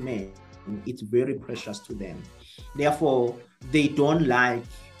time to men, it's very precious to them. Therefore, they don't like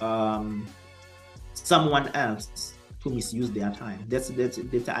someone else to misuse their time. That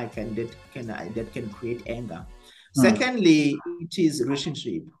can create anger. Secondly, it is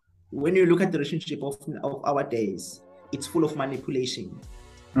relationship. When you look at the relationship of our days, it's full of manipulation.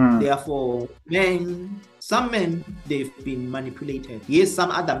 Therefore, some men, they've been manipulated. Yes, some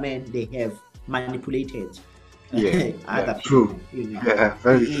other men, they have manipulated other people. True. Yeah,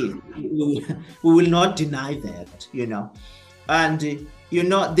 very true. We will not deny that, And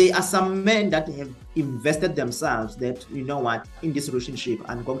there are some men that have invested themselves that, what, in this relationship,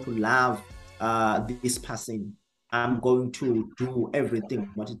 I'm going to love this person. I'm going to do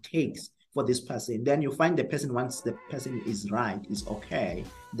everything what it takes for this person. Then you find the person, once the person is right, is okay,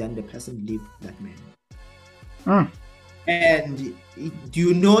 then the person leaves that man. And do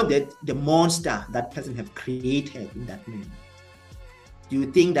you know that the monster that person have created in that man? Do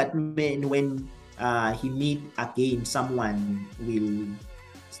you think that man, when he meet again someone, will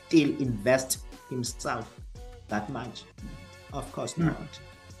still invest himself that much? Of course not.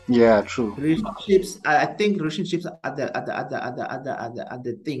 Yeah, true. Relationships, I think relationships are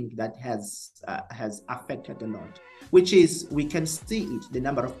the thing that has affected a lot, which is, we can see it, the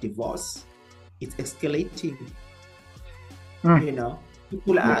number of divorce, it's escalating.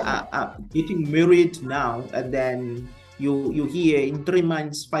 People are getting married now, and then you hear in 3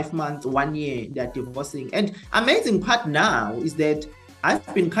 months, 5 months, 1 year, they're divorcing. And amazing part now is that I've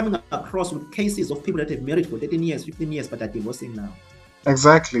been coming across with cases of people that have married for 13 years, 15 years, but are divorcing now.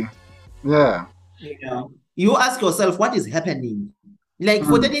 Exactly. Yeah. You ask yourself, what is happening? Like,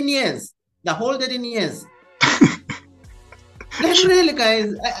 for 13 years, the whole 13 years. Like, really,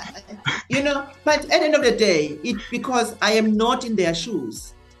 guys, but at the end of the day, it's because I am not in their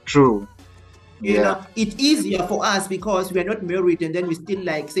shoes. True. It's easier for us because we are not married, and then we still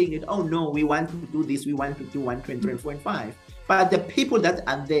like saying that, oh no, we want to do this, we want to do 1, 2, 3, 4, and 5. But the people that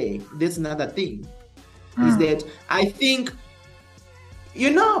are there, that's another thing, is that I think,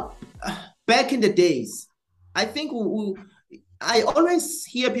 back in the days, I think I always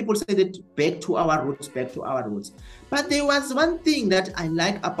hear people say that back to our roots. But there was one thing that I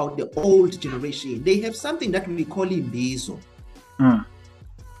like about the old generation. They have something that we call imbizo.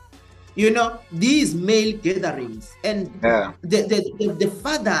 These male gatherings, and the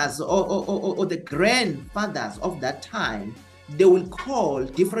fathers or the grandfathers of that time, they will call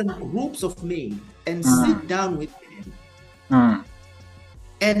different groups of men and sit down with them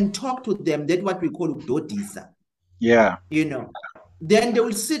and talk to them. That's what we call dodisa. Yeah. Then they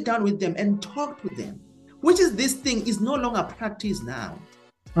will sit down with them and talk to them, which is, this thing is no longer practiced now.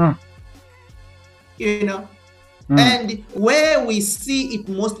 And where we see it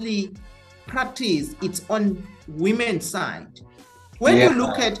mostly practiced, it's on women's side. When you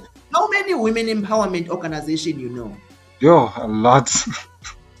look at how many women empowerment organizations Yo, a lot.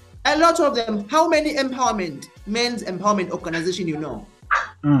 A lot of them. How many men's empowerment organizations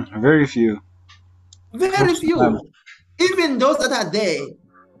Very few. Very few. Even those that are there,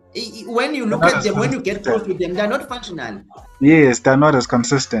 when you look at them, when you get close to them, they're not functional. Yes, they're not as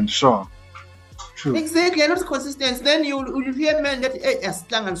consistent, sure. True. Exactly, they're not consistent. Then you hear men that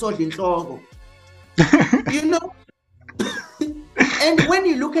and so and when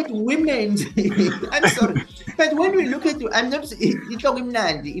you look at women, I'm sorry, but when we look at,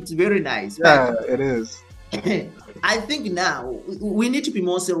 it's very nice. Yeah, it is. I think now we need to be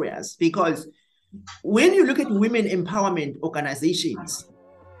more serious, because when you look at women empowerment organizations,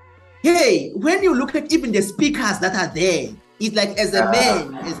 Hey, when you look at even the speakers that are there, it's like as a Yeah.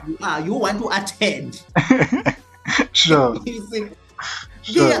 man, as you are, you want to attend. Sure, You see,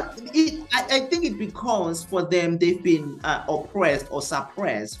 sure. I think it because for them they've been oppressed or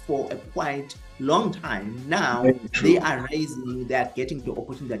suppressed for a quite long time. Now Very they true. are raising, they are getting the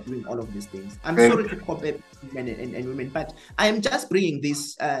opportunity, they're doing all of these things. I'm Very sorry to true. compare men and women, but I am just bringing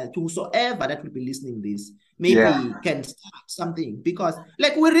this to whosoever that will be listening this Yeah, maybe can start something, because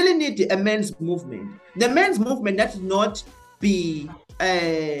like we really need a men's movement. The men's movement that is not be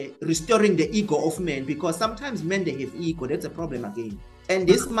restoring the ego of men, because sometimes men they have ego, that's a problem again, and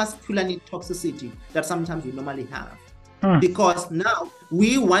this masculinity toxicity that sometimes we normally have, mm, because now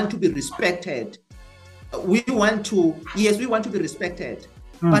we want to be respected, we want to, yes, we want to be respected,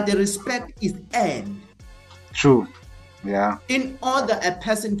 mm, but the respect is earned. true. Yeah. In order a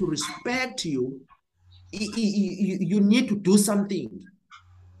person to respect you, you need to do something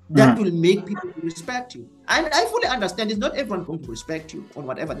that Mm, will make people respect you. And I fully understand it's not everyone going to respect you on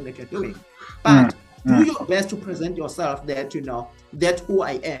whatever thing that you're doing, mm, but do mm, your best to present yourself that, you know, that's who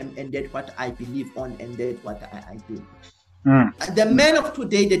I am and that's what I believe on and that's what I do. mm, The mm. men of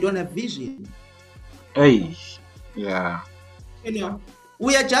today, they don't have vision. Hey, yeah. You know,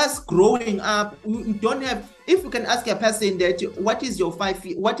 we are just growing up. We don't have, if you can ask a person that, what is your 5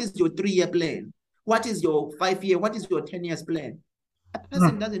 year, what is your 3 year plan? What is your 5 year, what is your 10 years plan? A Mm,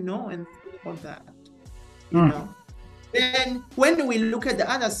 person doesn't know anything about that, you mm, know. Then when we look at the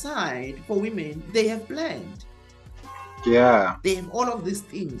other side, for women, they have planned. yeah. They have all of these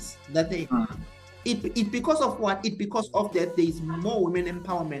things that they Mm. have. It because of what? It because of that there is more women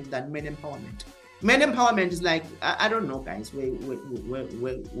empowerment than men empowerment. Men empowerment is like, I don't know, guys, where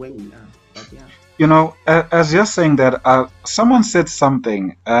we are. But yeah. You know, as you're saying that, someone said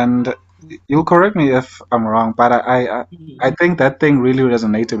something, and you'll correct me if I'm wrong, but I Mhm. think that thing really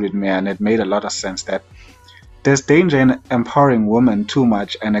resonated with me, and it made a lot of sense that there's danger in empowering women too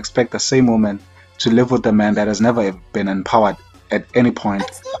much and expect the same woman to live with a man that has never been empowered at any point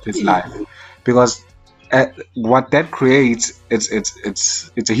of his Exactly. life, because what that creates,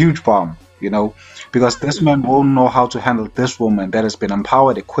 it's a huge bomb, you know, because this man won't know how to handle this woman that has been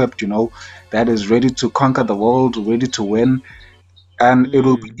empowered, equipped, you know, that is ready to conquer the world, ready to win, and it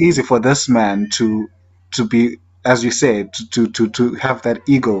will be Mm. easy for this man to be, as you said, to have that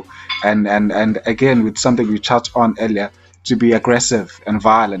ego, and again, with something we touched on earlier, to be aggressive and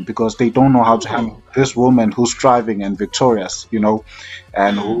violent, because they don't know how to handle Oh. this woman who's striving and victorious, you know,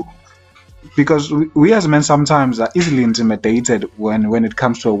 and who, Mm. because we as men sometimes are easily intimidated when it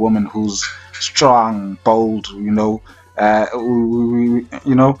comes to a woman who's strong, bold, you know,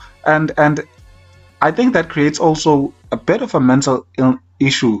 you know, and I think that creates also a bit of a mental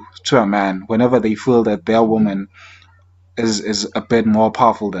issue to a man whenever they feel that their woman is a bit more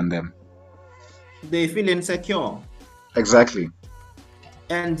powerful than them. They feel insecure. Exactly.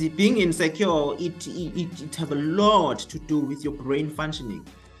 And being insecure, it have a lot to do with your brain functioning.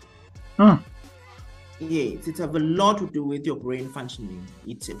 Hmm. Yes, it have a lot to do with your brain functioning.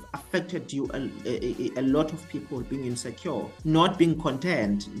 It's affected you, a lot of people being insecure, not being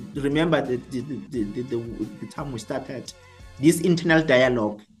content. Remember the time we started, this internal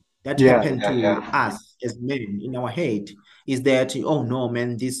dialogue that Yeah, happened yeah, to yeah. us as men in our head is that, oh no,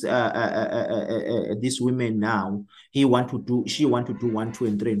 man, this women now, he want to do, she want to do 1, 2,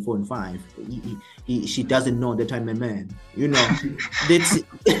 and 3, and 4, and 5. She doesn't know that I'm a man, you know. That's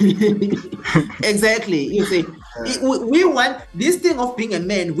exactly. You see, we want this thing of being a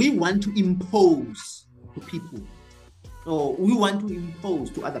man, we want to impose to people, or we want to impose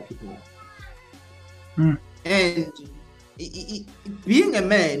to other people. Hmm. And being a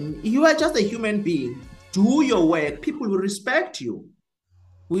man, you are just a human being. Do your work, people will respect you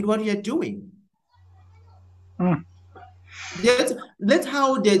with what you're doing. Hmm. That's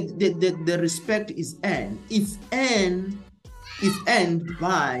how the respect is earned. It's earned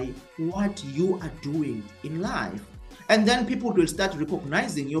by what you are doing in life. And then people will start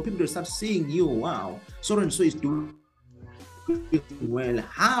recognizing you, people will start seeing you, wow, so and so is doing well.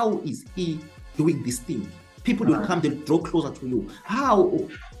 How is he doing this thing? People will come, they'll draw closer to you. How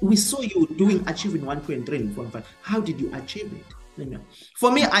we saw you doing, achieving 1, 2, and 3, and 4, and 5. How did you achieve it? You know,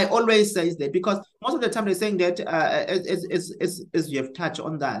 for me, I always say that, because most of the time they're saying that, as you have touched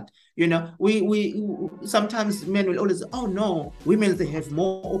on that, you know, we sometimes men will always, oh no, women, they have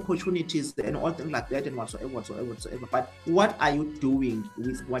more opportunities and all things like that and whatsoever. But what are you doing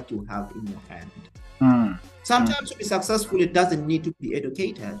with what you have in your hand? Hmm. Hmm. Sometimes to be successful, it doesn't need to be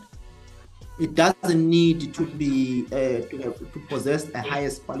educated. It doesn't need to be to possess a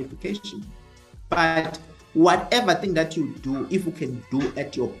highest qualification. But whatever thing that you do, if you can do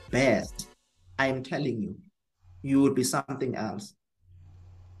at your best, I am telling you, you will be something else.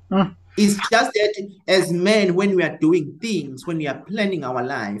 It's just that as men, when we are doing things, when we are planning our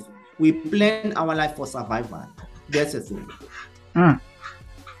life, we plan our life for survival. That's the thing.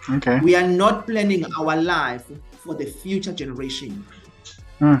 Okay. We are not planning our life for the future generation.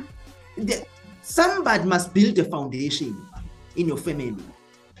 Somebody must build a foundation in your family.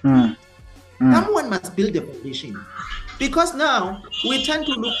 Someone must build a foundation. Because now we tend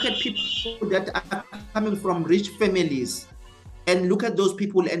to look at people that are coming from rich families and look at those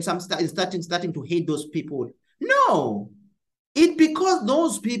people and some starting to hate those people. No, it's because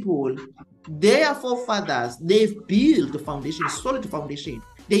those people, their forefathers, they've built the foundation, solid foundation.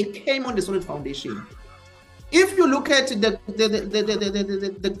 They came on the solid foundation. If you look at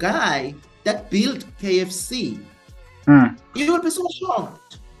the guy that built KFC, you will be so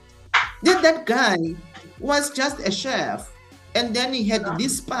shocked. That guy was just a chef, and then he had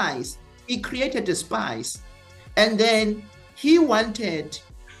this spice. He created a spice, and then he wanted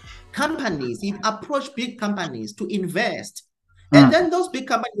companies. He approached big companies to invest, and then those big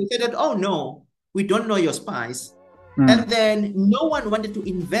companies said that, "Oh no, we don't know your spice," and then no one wanted to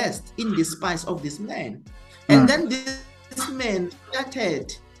invest in the spice of this man, and then this man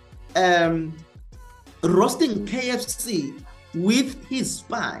started roasting KFC with his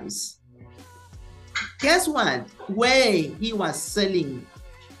spice. Guess what? Where he was selling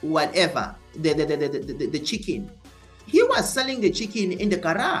whatever, the chicken, he was selling the chicken in the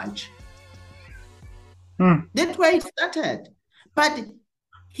garage. That's where it started. But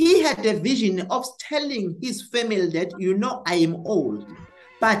he had a vision of telling his family that, you know, I am old,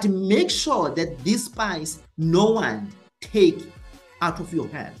 but make sure that this spice, no one take out of your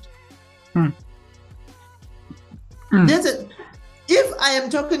hand. If I am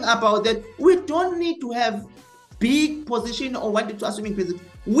talking about that, we don't need to have big position or wanted to assuming position.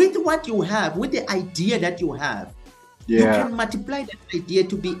 With what you have, with the idea that you have, you can multiply that idea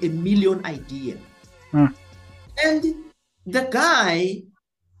to be a million idea. And the guy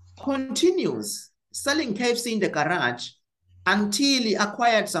continues selling KFC in the garage until he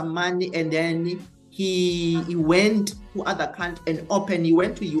acquired some money, and then he went to other countries and opened. He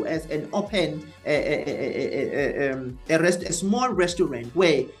went to US and opened a small restaurant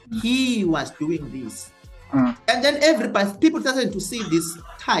where he was doing this. And then people started to see this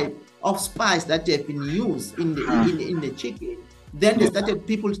type of spice that have been used in the chicken. Then they started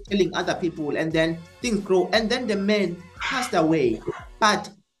people telling other people, and then things grow. And then the man passed away, but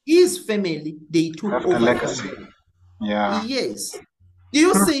his family, they took over the legacy. Yeah. Yes. Do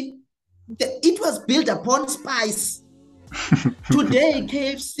you see? It was built upon spice. Today,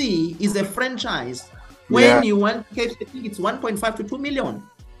 KFC is a franchise. When you want KFC, I think it's 1.5 to 2 million.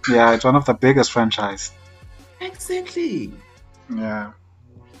 Yeah, it's one of the biggest franchise. Exactly. Yeah.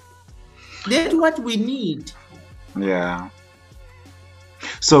 That's what we need. Yeah.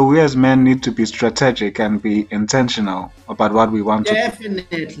 So we as men need to be strategic and be intentional about what we want to do.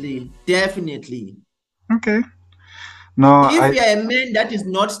 Definitely. Okay. No, if you're a man that is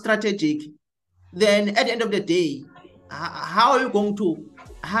not strategic, then at the end of the day, how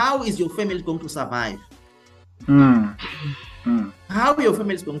is your family going to survive? How your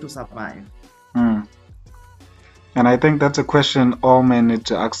family is going to survive? And I think that's a question all men need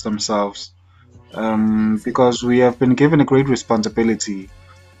to ask themselves, because we have been given a great responsibility.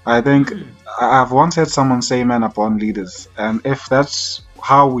 I think I've once heard someone say men are born leaders, and if that's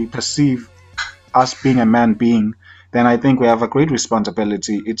how we perceive us being a man being, then I think we have a great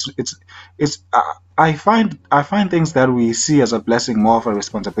responsibility. I find things that we see as a blessing more of a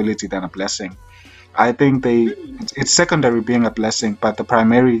responsibility than a blessing. I think it's secondary being a blessing, but the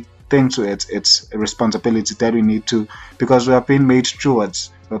primary thing to it's a responsibility that we need to, because we have been made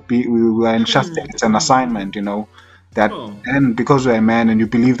stewards. We are entrusted. It's an assignment, you know, that, and because we're a man and you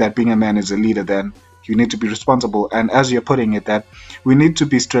believe that being a man is a leader, then you need to be responsible. And as you're putting it, that we need to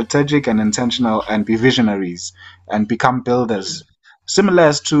be strategic and intentional and be visionaries and become builders. Similar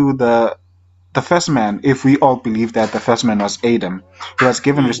as to the first man, if we all believe that the first man was Adam, he was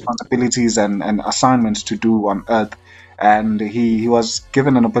given responsibilities and assignments to do on earth, and he was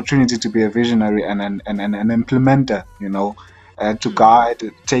given an opportunity to be a visionary and an implementer, you know, to guide,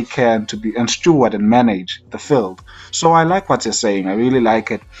 take care, and to be and steward and manage the field. So I like what you're saying. I really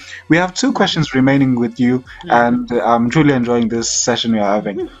like it. We have 2 questions remaining with you, and I'm truly enjoying this session you're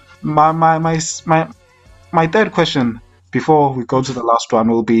having. My third question before we go to the last one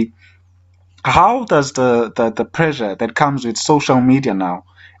will be, how does the pressure that comes with social media now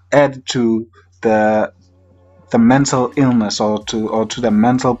add to the the mental illness or to the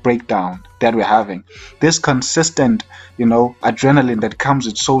mental breakdown that we're having. This consistent, adrenaline that comes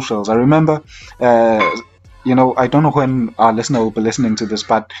with socials. I remember, I don't know when our listener will be listening to this,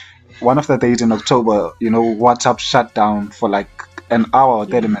 but one of the days in October, WhatsApp shut down for like an hour or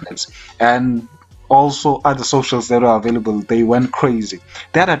 30 minutes. And also other socials that are available, they went crazy.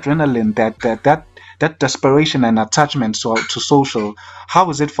 That adrenaline, that desperation and attachment to social, how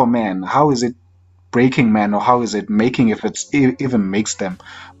is it for men? How is it breaking men, or how is it making, if it's even makes them?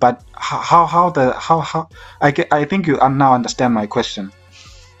 But how I think you now understand my question.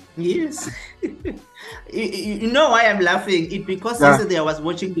 Yes. You know why I'm laughing? It because Yeah, yesterday I was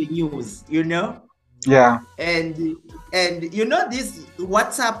watching the news, yeah, and this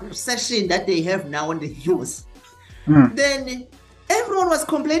WhatsApp session that they have now on the news. mm, Then everyone was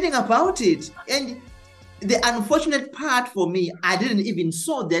complaining about it, and the unfortunate part for me, I didn't even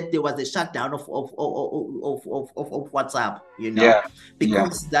saw that there was a shutdown of WhatsApp, yeah, yeah,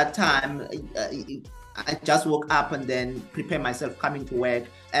 because that time I just woke up and then prepare myself coming to work,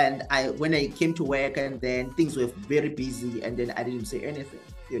 and when I came to work, and then things were very busy, and then I didn't say anything.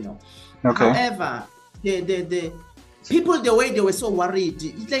 okay, However, the people, the way they were so worried,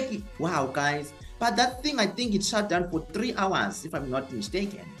 it's like, wow, guys. But that thing, I think it shut down for 3 hours, if I'm not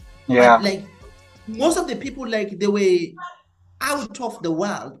mistaken. yeah, But like most of the people, like they were out of the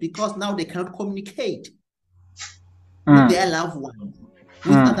world because now they cannot communicate with mm, their loved ones,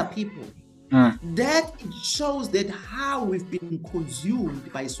 with mm, other people. mm, That it shows that how we've been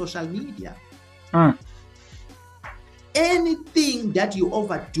consumed by social media. mm, Anything that you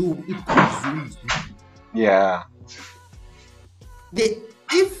overdo, it consumes you. yeah,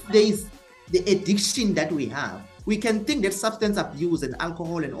 If there is the addiction that we have, we can think that substance abuse and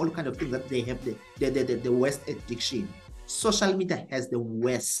alcohol and all kind of things, that they have the worst addiction. Social media has the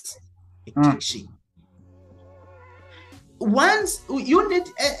worst addiction. Once you need,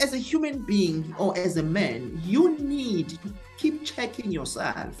 as a human being or as a man, you need to keep checking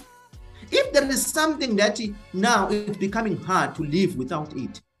yourself. If there is something that now it's becoming hard to live without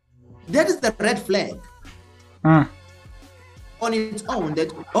it, that is the red flag on its own,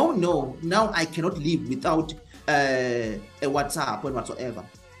 that, oh no, now I cannot live without a WhatsApp or whatsoever.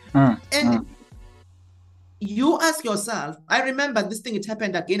 And you ask yourself, I remember this thing, it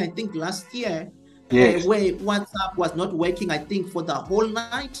happened again, I think last year, yes, where WhatsApp was not working, I think for the whole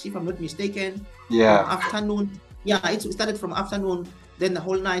night, if I'm not mistaken. yeah, Afternoon. Yeah, it started from afternoon, then the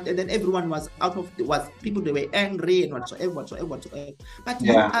whole night, and then everyone was people, they were angry and whatsoever. But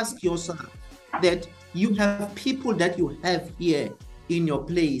you ask yourself that you have people that you have here in your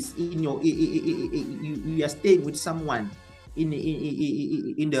place, you are staying with someone in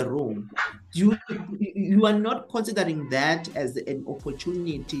the room. You are not considering that as an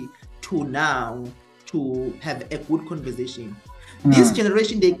opportunity to now to have a good conversation. This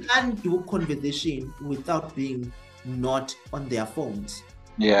generation, they can't do conversation without being not on their phones.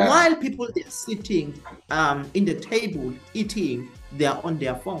 yeah, While people, they're sitting in the table eating, they're on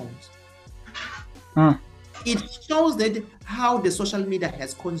their phones. It shows that how the social media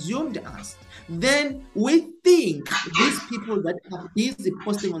has consumed us. Then we think these people that are busy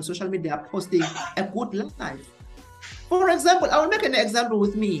posting on social media are posting a good life. For example, I will make an example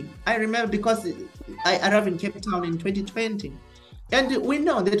with me. I remember, because I arrived in Cape Town in 2020. And we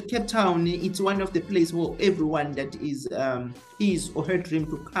know that Cape Town, it's one of the places where everyone that is his or her dream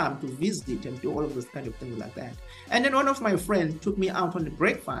to come to visit and do all of those kind of things like that. And then one of my friends took me out on the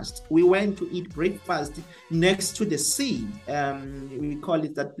breakfast. We went to eat breakfast next to the sea. We call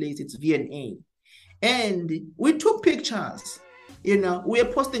it that place, it's V&A. And we took pictures. We are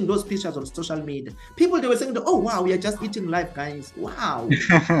posting those pictures on social media. People, they were saying, oh, wow, we are just eating life, guys. Wow.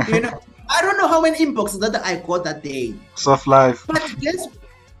 I don't know how many inboxes that I got that day. soft life.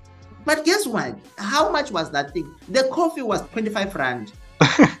 But guess what? How much was that thing? The coffee was 25 rand.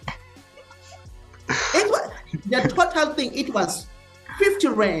 The total thing, it was 50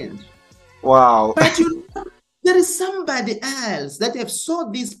 rand. Wow. But there is somebody else that have saw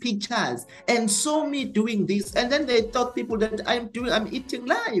these pictures and saw me doing this, and then they thought people that I'm eating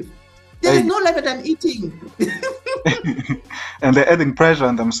life. There is no life that I'm eating. And they're adding pressure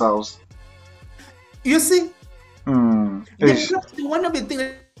on themselves. You see? Ish. One of the things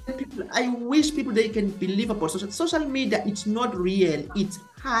that I wish people, they can believe about social media, it's not real, it's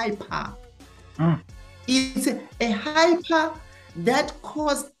hyper. It's a hyper that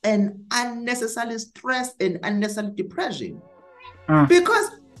cause an unnecessary stress and unnecessary depression.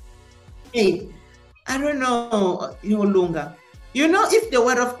 Because, hey, I don't know, Lunga, if the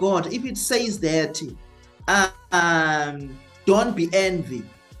word of God, if it says that don't be envy,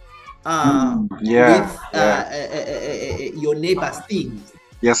 Yeah, with yeah. your neighbor's things.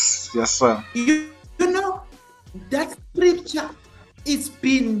 Yes, yes, sir. You know, that scripture, it's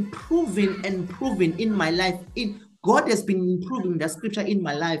been proven and proven in my life. God has been improving that scripture in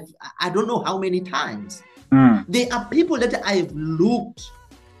my life. I don't know how many times. There are people that I've looked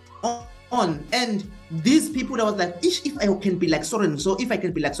on, and these people that was like, if I can be like so and so, if I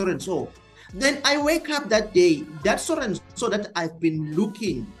can be like so and so, then I wake up that day, that so and so that I've been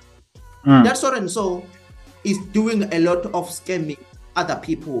looking, that so and so is doing a lot of scamming other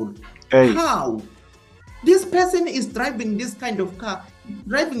people. Hey. How? This person is driving this kind of car,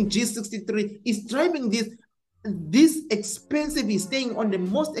 driving G63, is driving this expensive, is staying on the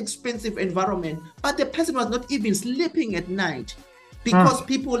most expensive environment, but the person was not even sleeping at night because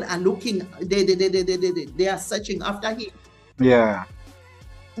people are looking, they are searching after him. Yeah.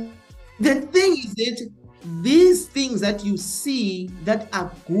 The thing is that these things that you see that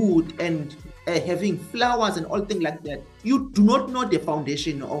are good and having flowers and all things like that, you do not know the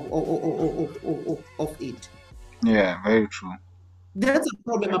foundation of it. Yeah, very true. That's a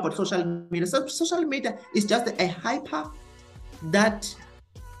problem about social media. So social media is just a hyper that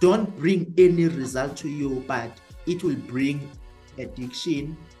don't bring any result to you, but it will bring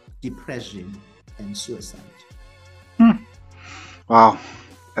addiction, depression, and suicide. Wow.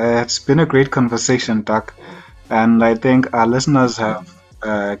 It's been a great conversation, Doc. And I think our listeners have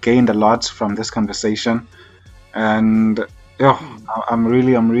gained a lot from this conversation. And yeah, I'm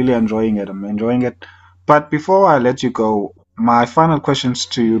really enjoying it. I'm enjoying it. But before I let you go, my final questions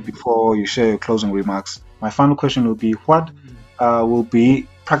to you before you share your closing remarks. My final question will be: what will be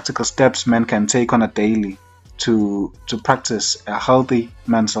practical steps men can take on a daily to practice a healthy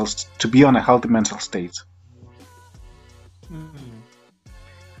to be on a healthy mental state?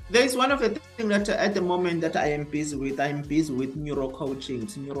 There is one of the things that at the moment that I am busy with. I'm busy with neuro coaching,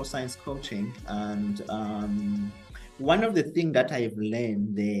 neuroscience coaching, and one of the things that I've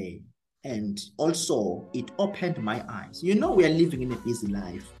learned there, and also it opened my eyes. You know, we are living in a busy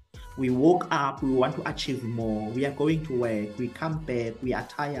life. We woke up, we want to achieve more. We are going to work, we come back, we are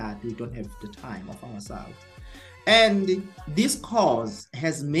tired, we don't have the time of ourselves. And this cause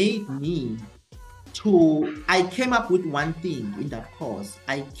has made me I came up with one thing in that course.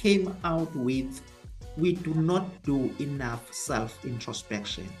 I came out with, we do not do enough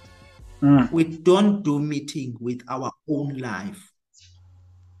self-introspection. We don't do meeting with our own life.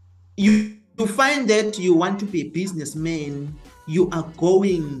 You find that you want to be a businessman, you are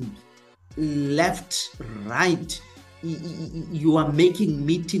going left, right, you are making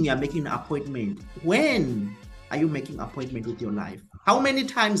meeting, you are making an appointment. When are you making an appointment with your life? How many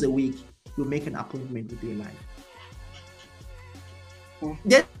times a week you make an appointment with your life?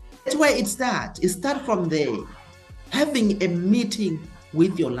 That's where it starts. It starts from there. Having a meeting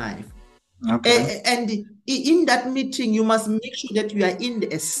with your life. Okay. And in that meeting, you must make sure that you are in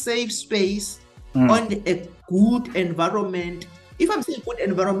a safe space, on a good environment. If I'm saying good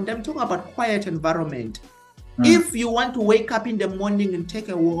environment, I'm talking about quiet environment. If you want to wake up in the morning and take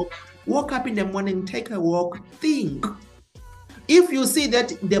a walk, walk up in the morning, take a walk, think. If you see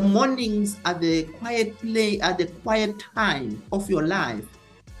that the mornings are the quiet time of your life,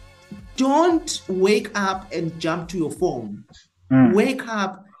 don't wake up and jump to your phone. Wake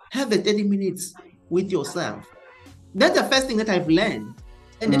up, have a 30 minutes with yourself. That's the first thing that I've learned.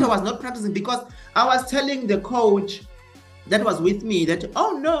 And that I was not practicing because I was telling the coach that was with me that,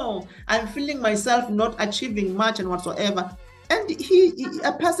 oh no, I'm feeling myself not achieving much and whatsoever. And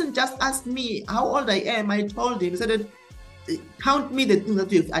a person just asked me how old I am. I told him, he said, count me the things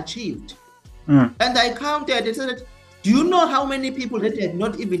that you've achieved. And I counted, he said, do you know how many people that have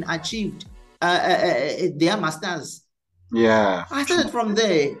not even achieved their masters? Yeah. I started from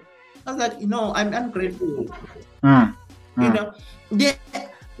there. I was like, I'm grateful. You know,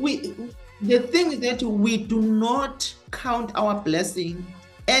 the thing is that we do not count our blessing.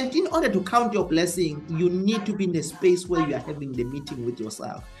 And in order to count your blessing, you need to be in a space where you are having the meeting with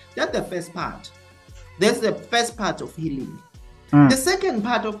yourself. That's the first part. That's the first part of healing. The second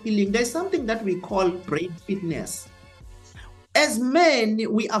part of healing, there's something that we call brain fitness. As men,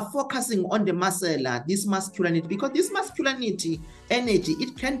 we are focusing on the muscle, this masculinity, because this masculinity energy,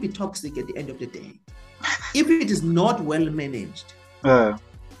 it can be toxic at the end of the day if it is not well managed.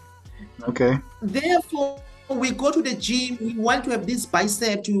 Okay. Therefore, we go to the gym, we want to have this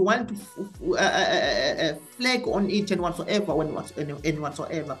bicep, we want to flag on it and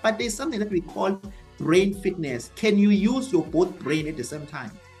whatsoever. But there's something that we call brain fitness. Can you use your both brain at the same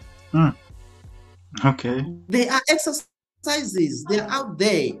time? Okay. There are exercises, they're out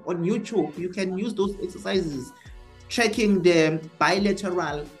there on YouTube. You can use those exercises, tracking the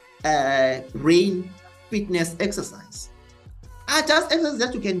bilateral brain fitness exercise. Just exercises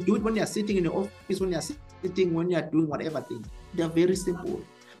that you can do it when you're sitting in the office, when you're sitting, when you're doing whatever thing. They're very simple,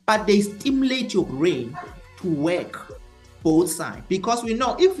 but they stimulate your brain to work both sides, because we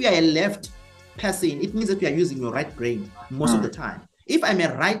know if you are a left person, it means that you are using your right brain most of the time. If I'm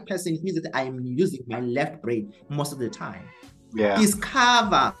a right person, it means that I'm using my left brain most of the time. Yeah.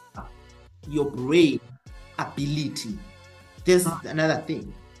 Discover your brain ability. This is another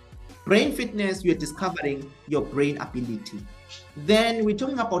thing. Brain fitness, you're discovering your brain ability. Then we're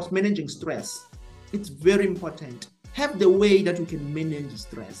talking about managing stress. It's very important. Have the way that you can manage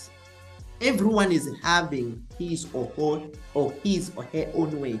stress. Everyone is having his or her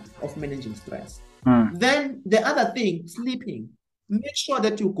own way of managing stress. Then the other thing, sleeping. Make sure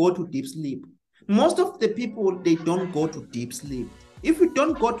that you go to deep sleep. Most of the people, they don't go to deep sleep. If you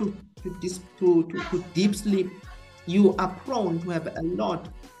don't go to deep sleep, you are prone to have a lot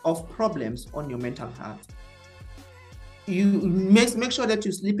of problems on your mental health. You make sure that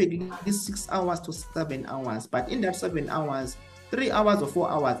you sleep at least 6 hours to 7 hours, but in that 7 hours, 3 hours or 4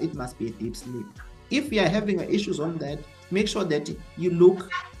 hours, it must be a deep sleep. If you are having issues on that, make sure that you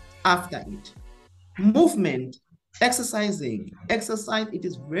look after it. Movement, exercise, it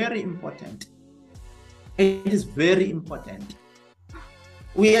is very important. It is very important.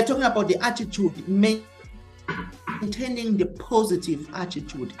 We are talking about the attitude, maintaining the positive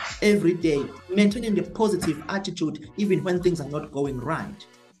attitude every day, maintaining the positive attitude even when things are not going right.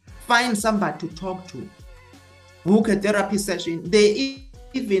 Find somebody to talk to. Book a therapy session. They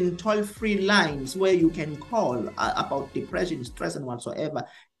even toll-free lines where you can call about depression, stress, and whatsoever.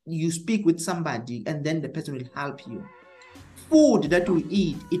 You speak with somebody and then the person will help you. Food that we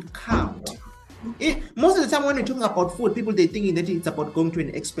eat, it counts. Most of the time when we're talking about food, people, they're thinking that it's about going to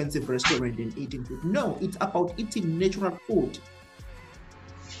an expensive restaurant and eating food. No, it's about eating natural food.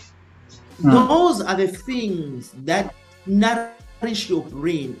 Those are the things that nourish your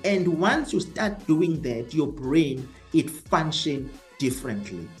brain. And once you start doing that, your brain, it functions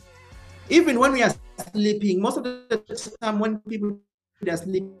differently. Even when we are sleeping, most of the time when people are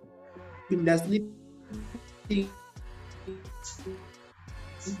sleeping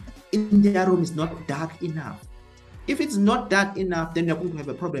in their room is not dark enough. If it's not dark enough, then you're going to have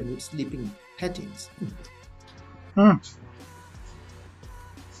a problem with sleeping patterns.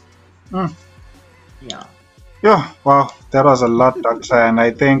 Yeah, wow, that was a lot, Doctor. And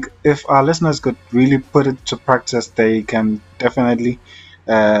I think if our listeners could really put it to practice, they can definitely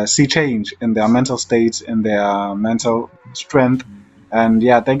see change in their mental states, in their mental strength. And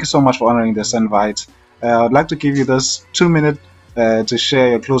yeah, thank you so much for honoring this invite. I'd like to give you this 2 minute to share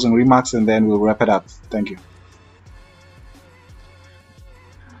your closing remarks, and then we'll wrap it up. Thank you.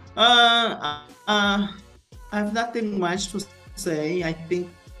 I have nothing much to say. I think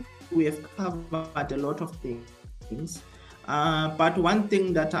we have covered a lot of things. But one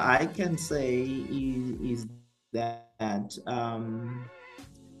thing that I can say is that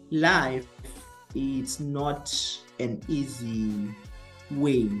life is not an easy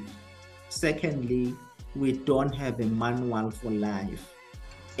way. Secondly, we don't have a manual for life.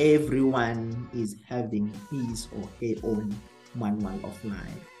 Everyone is having his or her own manual of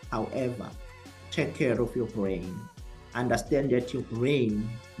life. However, take care of your brain. Understand that your brain,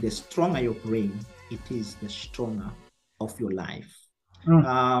 the stronger your brain, it is the stronger of your life.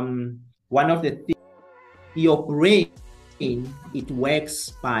 One of the things, your brain, it works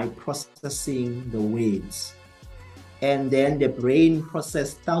by processing the words. And then the brain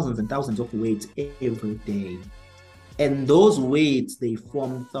processes thousands and thousands of words every day. And those words, they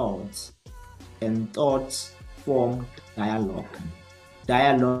form thoughts. And thoughts form dialogue.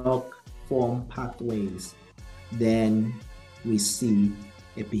 Dialogue form pathways. Then we see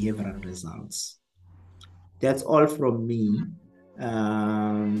a behavioral results. That's all from me.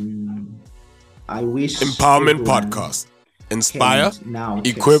 I wish Empowerment Podcast. Inspire,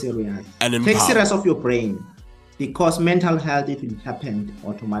 equip, and empower. Take serious of your brain, because mental health, it will happen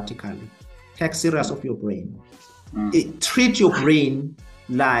automatically. Take serious of your brain. Treat your brain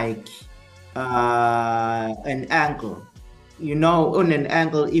like an ankle. You know, on an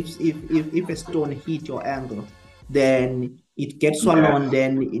ankle, if a stone hit your ankle, then it gets swollen.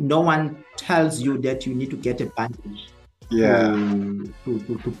 Then no one tells you that you need to get a bandage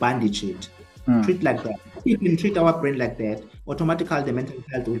to bandage it. Treat like that. If you can treat our brain like that, automatically the mental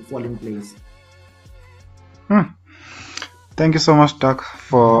health will fall in place. Thank you so much, Doc,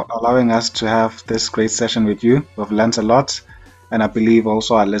 for allowing us to have this great session with you. We've learned a lot, and I believe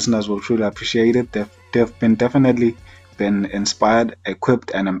also our listeners will truly appreciate it. They've been definitely been inspired,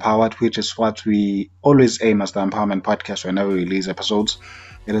 equipped, and empowered, which is what we always aim as the Empowerment Podcast whenever we release episodes.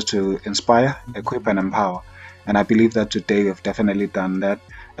 It is to inspire, equip, and empower. And I believe that today we've definitely done that.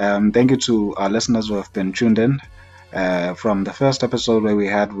 Thank you to our listeners who have been tuned in. From the first episode where we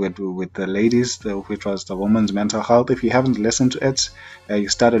had with the ladies, which was the women's mental health. If you haven't listened to it, you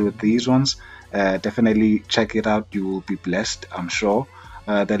started with these ones. Definitely check it out. You will be blessed, I'm sure.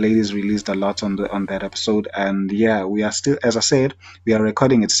 The ladies released a lot on that episode, and yeah, we are still, as I said, we are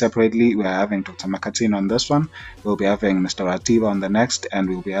recording it separately. We are having Dr. Makhathini on this one. We'll be having Mr. Rativa on the next, and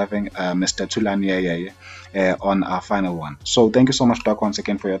we'll be having Mr. Tulani on our final one. So thank you so much, Doc, once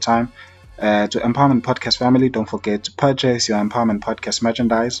again for your time. To Empowerment Podcast family, don't forget to purchase your Empowerment Podcast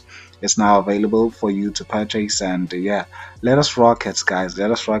merchandise. It's now available for you to purchase, and yeah, let us rock it, guys.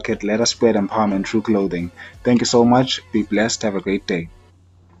 Let us rock it. Let us spread empowerment through clothing. Thank you so much. Be blessed. Have a great day.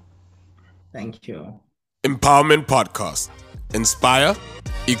 Thank you. Empowerment Podcast. Inspire,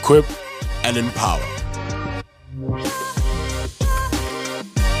 equip, and empower.